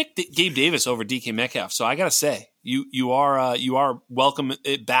 Now, you picked Gabe Davis over DK Metcalf, so I got to say, you are welcome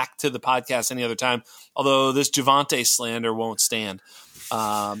back to the podcast any other time, although this Javonte slander won't stand.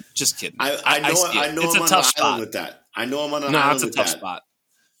 Just kidding. I know it's I'm a tough spot. Island with that. I know I'm on an island with that. It's a tough spot.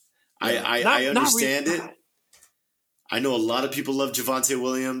 I understand it. I know a lot of people love Javonte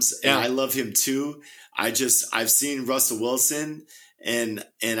Williams, and I love him too. I've seen Russell Wilson, and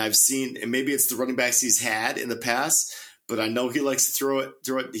I've seen, and maybe it's the running backs he's had in the past, but I know he likes to throw it.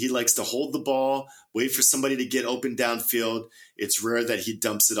 He likes to hold the ball, wait for somebody to get open downfield. It's rare that he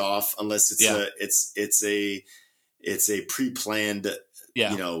dumps it off unless it's a pre-planned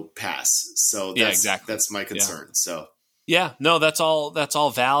pass. So that's my concern. Yeah. So. Yeah, no, that's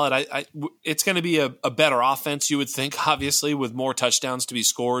all valid. It's going to be a better offense, you would think, obviously, with more touchdowns to be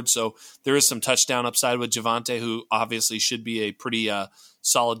scored. So there is some touchdown upside with Javonte, who obviously should be a pretty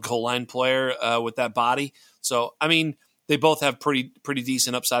solid goal line player with that body. So, I mean, they both have pretty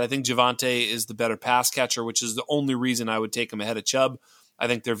decent upside. I think Javonte is the better pass catcher, which is the only reason I would take him ahead of Chubb. I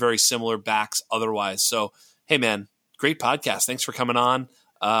think they're very similar backs otherwise. So, hey, man, great podcast. Thanks for coming on.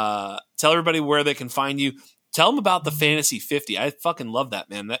 Tell everybody where they can find you. Tell them about the Fantasy 50. I fucking love that,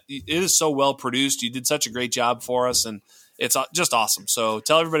 man. It is so well produced. You did such a great job for us, and it's just awesome. So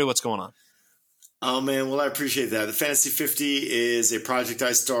tell everybody what's going on. Oh, man. Well, I appreciate that. The Fantasy 50 is a project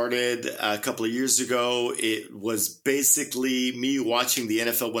I started a couple of years ago. It was basically me watching the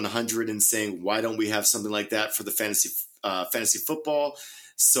NFL 100 and saying, why don't we have something like that for the fantasy football?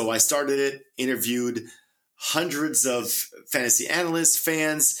 So I started it, interviewed hundreds of fantasy analysts,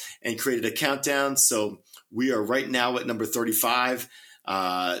 fans, and created a countdown. So we are right now at number 35,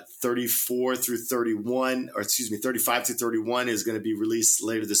 34 through 31, or 35 through 31 is going to be released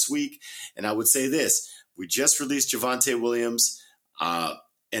later this week. And I would say this, we just released Javonte Williams.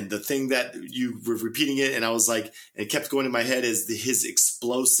 And the thing that you were repeating it, and I was like, and it kept going in my head, is his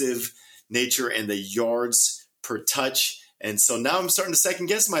explosive nature and the yards per touch. And so now I'm starting to second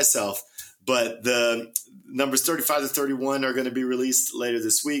guess myself, but the numbers 35 to 31 are going to be released later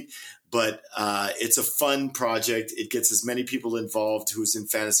this week. But it's a fun project. It gets as many people involved who's in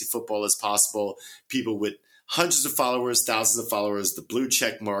fantasy football as possible. People with hundreds of followers, thousands of followers, the blue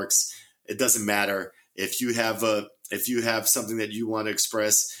check marks. It doesn't matter. If you have a if you have something that you want to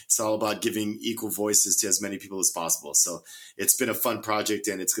express, it's all about giving equal voices to as many people as possible. So it's been a fun project,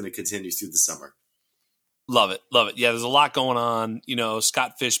 and it's going to continue through the summer. Love it. Love it. Yeah, there's a lot going on.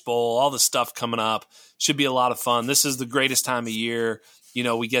 Scott Fish Bowl, all the stuff coming up. Should be a lot of fun. This is the greatest time of year.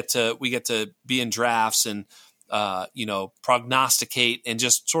 We get to be in drafts and prognosticate and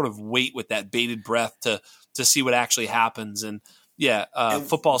just sort of wait with that bated breath to see what actually happens. And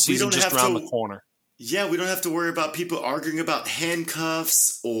football season just around the corner. Yeah, we don't have to worry about people arguing about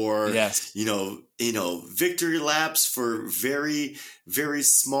handcuffs or, yes. Victory laps for very, very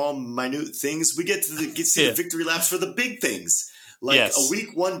small, minute things. We get to see the victory laps for the big things, like a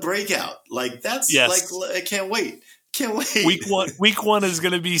week one breakout. Like that's I can't wait. Can't wait. Week one is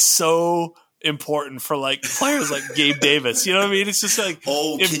going to be so important for like players like Gabe Davis. You know what I mean? It's just like,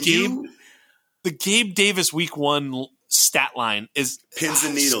 the Gabe Davis week one stat line is pins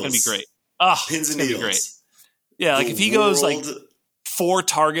and needles. It's going to be great. Pins and needles. Great. Yeah, like if he goes like 4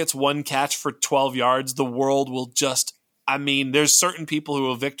 targets, 1 catch for 12 yards, the world will just, there's certain people who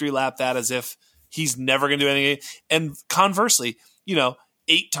will victory lap that as if he's never going to do anything. And conversely,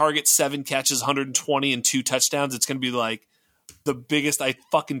 8 targets, 7 catches, 120 and 2 touchdowns. It's going to be like the biggest I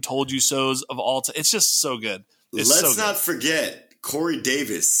fucking told you so's of all time. It's just so good. Let's not forget Corey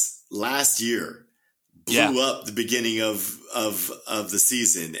Davis last year blew up the beginning of the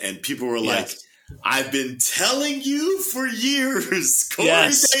season, and people were like, I've been telling you for years, Corey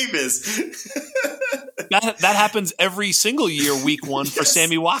Davis. that happens every single year, week one for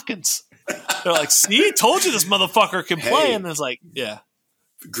Sammy Watkins. They're like, see, I told you this motherfucker can play. And it's like,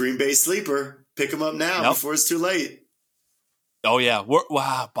 Green Bay sleeper. Pick him up now before it's too late. Oh, yeah.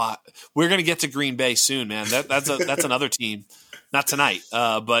 We're going to get to Green Bay soon, man. That's another team. Not tonight,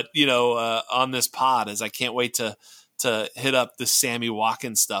 but on this pod, as I can't wait to hit up the Sammy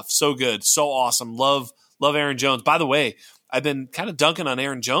Watkins stuff. So good, so awesome. Love Aaron Jones. By the way, I've been kind of dunking on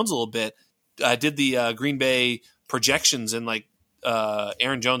Aaron Jones a little bit. I did the Green Bay projections, and like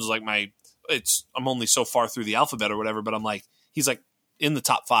Aaron Jones is like I'm only so far through the alphabet or whatever, but I'm like, he's like in the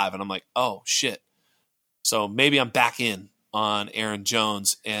top 5, and I'm like, oh shit. So maybe I'm back in on Aaron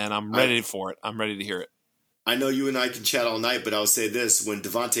Jones, and I'm ready for it. I'm ready to hear it. I know you and I can chat all night, but I'll say this. When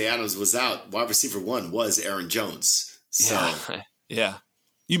Devontae Adams was out, wide receiver 1 was Aaron Jones. So, yeah.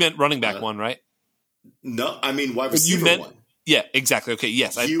 You meant running back 1, right? No, wide receiver 1. Yeah, exactly. Okay,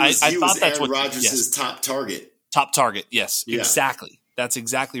 yes. I thought that's Aaron Rodgers' top target. Top target, yes. Yeah. Exactly. That's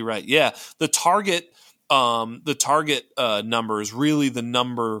exactly right. Yeah. The target number is really the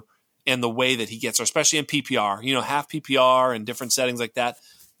number and the way that he gets there, especially in PPR. Half PPR and different settings like that.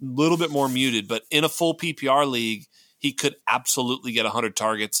 Little bit more muted, but in a full PPR league, he could absolutely get 100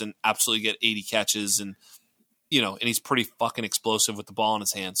 targets and absolutely get 80 catches, and and he's pretty fucking explosive with the ball in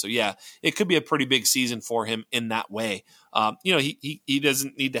his hand. So yeah, it could be a pretty big season for him in that way. He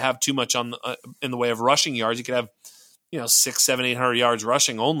doesn't need to have too much on in the way of rushing yards. He could have 600, 700, 800 yards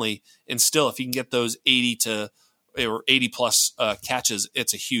rushing only, and still if he can get those 80 plus catches,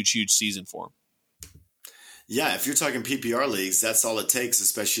 it's a huge season for him. Yeah, if you're talking PPR leagues, that's all it takes,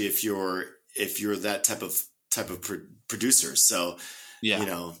 especially if you're that type of producer. So,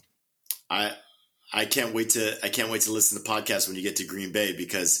 I can't wait to listen to podcasts when you get to Green Bay,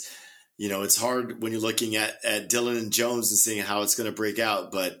 because it's hard when you're looking at Dillon and Jones and seeing how it's going to break out,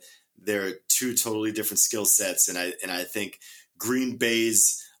 but they're 2 totally different skill sets, and I think Green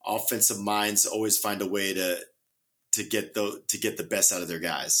Bay's offensive minds always find a way to get the best out of their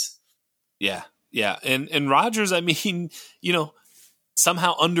guys. Yeah. Yeah, and Rodgers,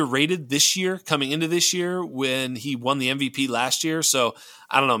 somehow underrated this year, coming into this year when he won the MVP last year. So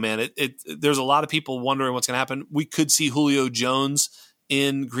I don't know, man. There's a lot of people wondering what's going to happen. We could see Julio Jones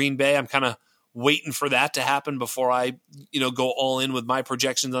in Green Bay. I'm kind of waiting for that to happen before I, go all in with my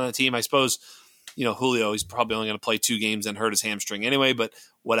projections on the team. I suppose, Julio, he's probably only going to play 2 games and hurt his hamstring anyway. But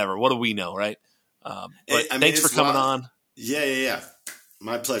whatever. What do we know, right? Thanks for coming on. Yeah.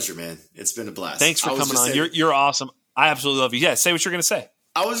 My pleasure, man. It's been a blast. Thanks for coming on. You're awesome. I absolutely love you. Yeah, say what you're going to say.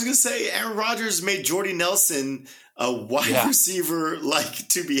 I was going to say Aaron Rodgers made Jordy Nelson a wide receiver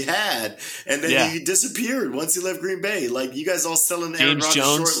to be had, and then he disappeared once he left Green Bay. Like, you guys all selling Aaron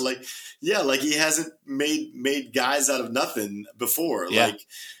Rodgers short. Like he hasn't made guys out of nothing before. Yeah.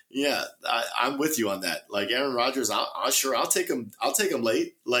 I'm with you on that. Like, Aaron Rodgers, I'll take him. I'll take him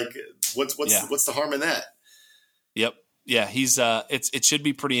late. Like, what's the harm in that? Yep. Yeah, he's it should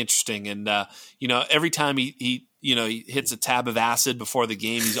be pretty interesting, and every time he hits a tab of acid before the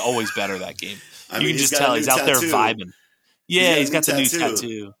game, he's always better that game. You can just tell he's out there vibing. Yeah, he's got the new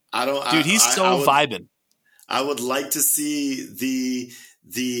tattoo. He's so vibing. I would like to see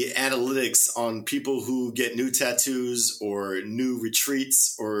the analytics on people who get new tattoos or new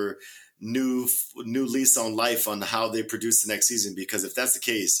retreats or new lease on life on how they produce the next season. Because if that's the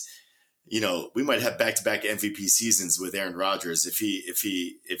case, we might have back-to-back MVP seasons with Aaron Rodgers if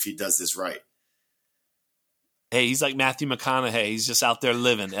he does this right. Hey, he's like Matthew McConaughey. He's just out there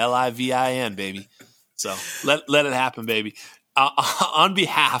living. LIVIN, baby. So let it happen, baby. On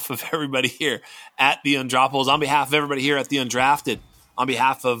behalf of everybody here at the Undroppables, on behalf of everybody here at the Undrafted, on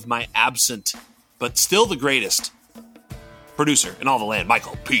behalf of my absent but still the greatest producer in all the land,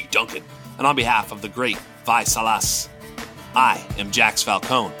 Michael P. Duncan, and on behalf of the great Vi Salas, I am Jax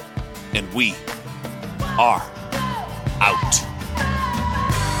Falcone, and we are out.